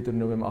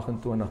Deuteronomium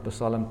 28,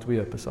 Psalm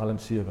 2, Psalm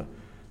 7.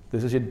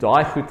 Dis as jy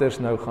daai goeters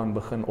nou gaan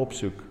begin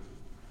opsoek,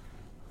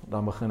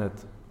 dan begin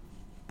dit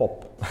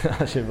pop,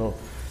 as jy wil,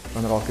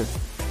 dan raak dit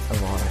 'n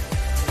waarheid.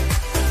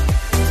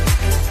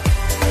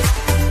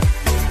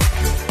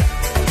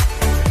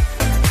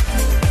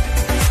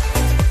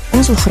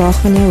 Ons wil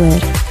graag van jou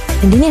hoor.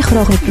 Indien jy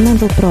graag met iemand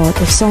wil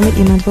praat of saam met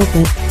iemand wil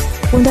bid,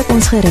 kontak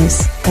ons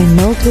gerus by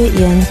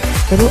 021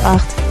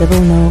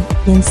 8800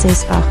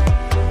 168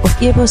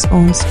 of e-pos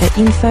ons by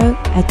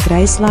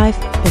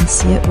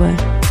info@gracelife.co.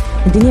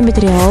 Indien jy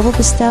materiaal wil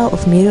bestel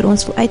of meer oor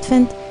ons wil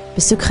uitvind,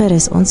 besoek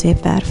gerus ons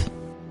webwerf.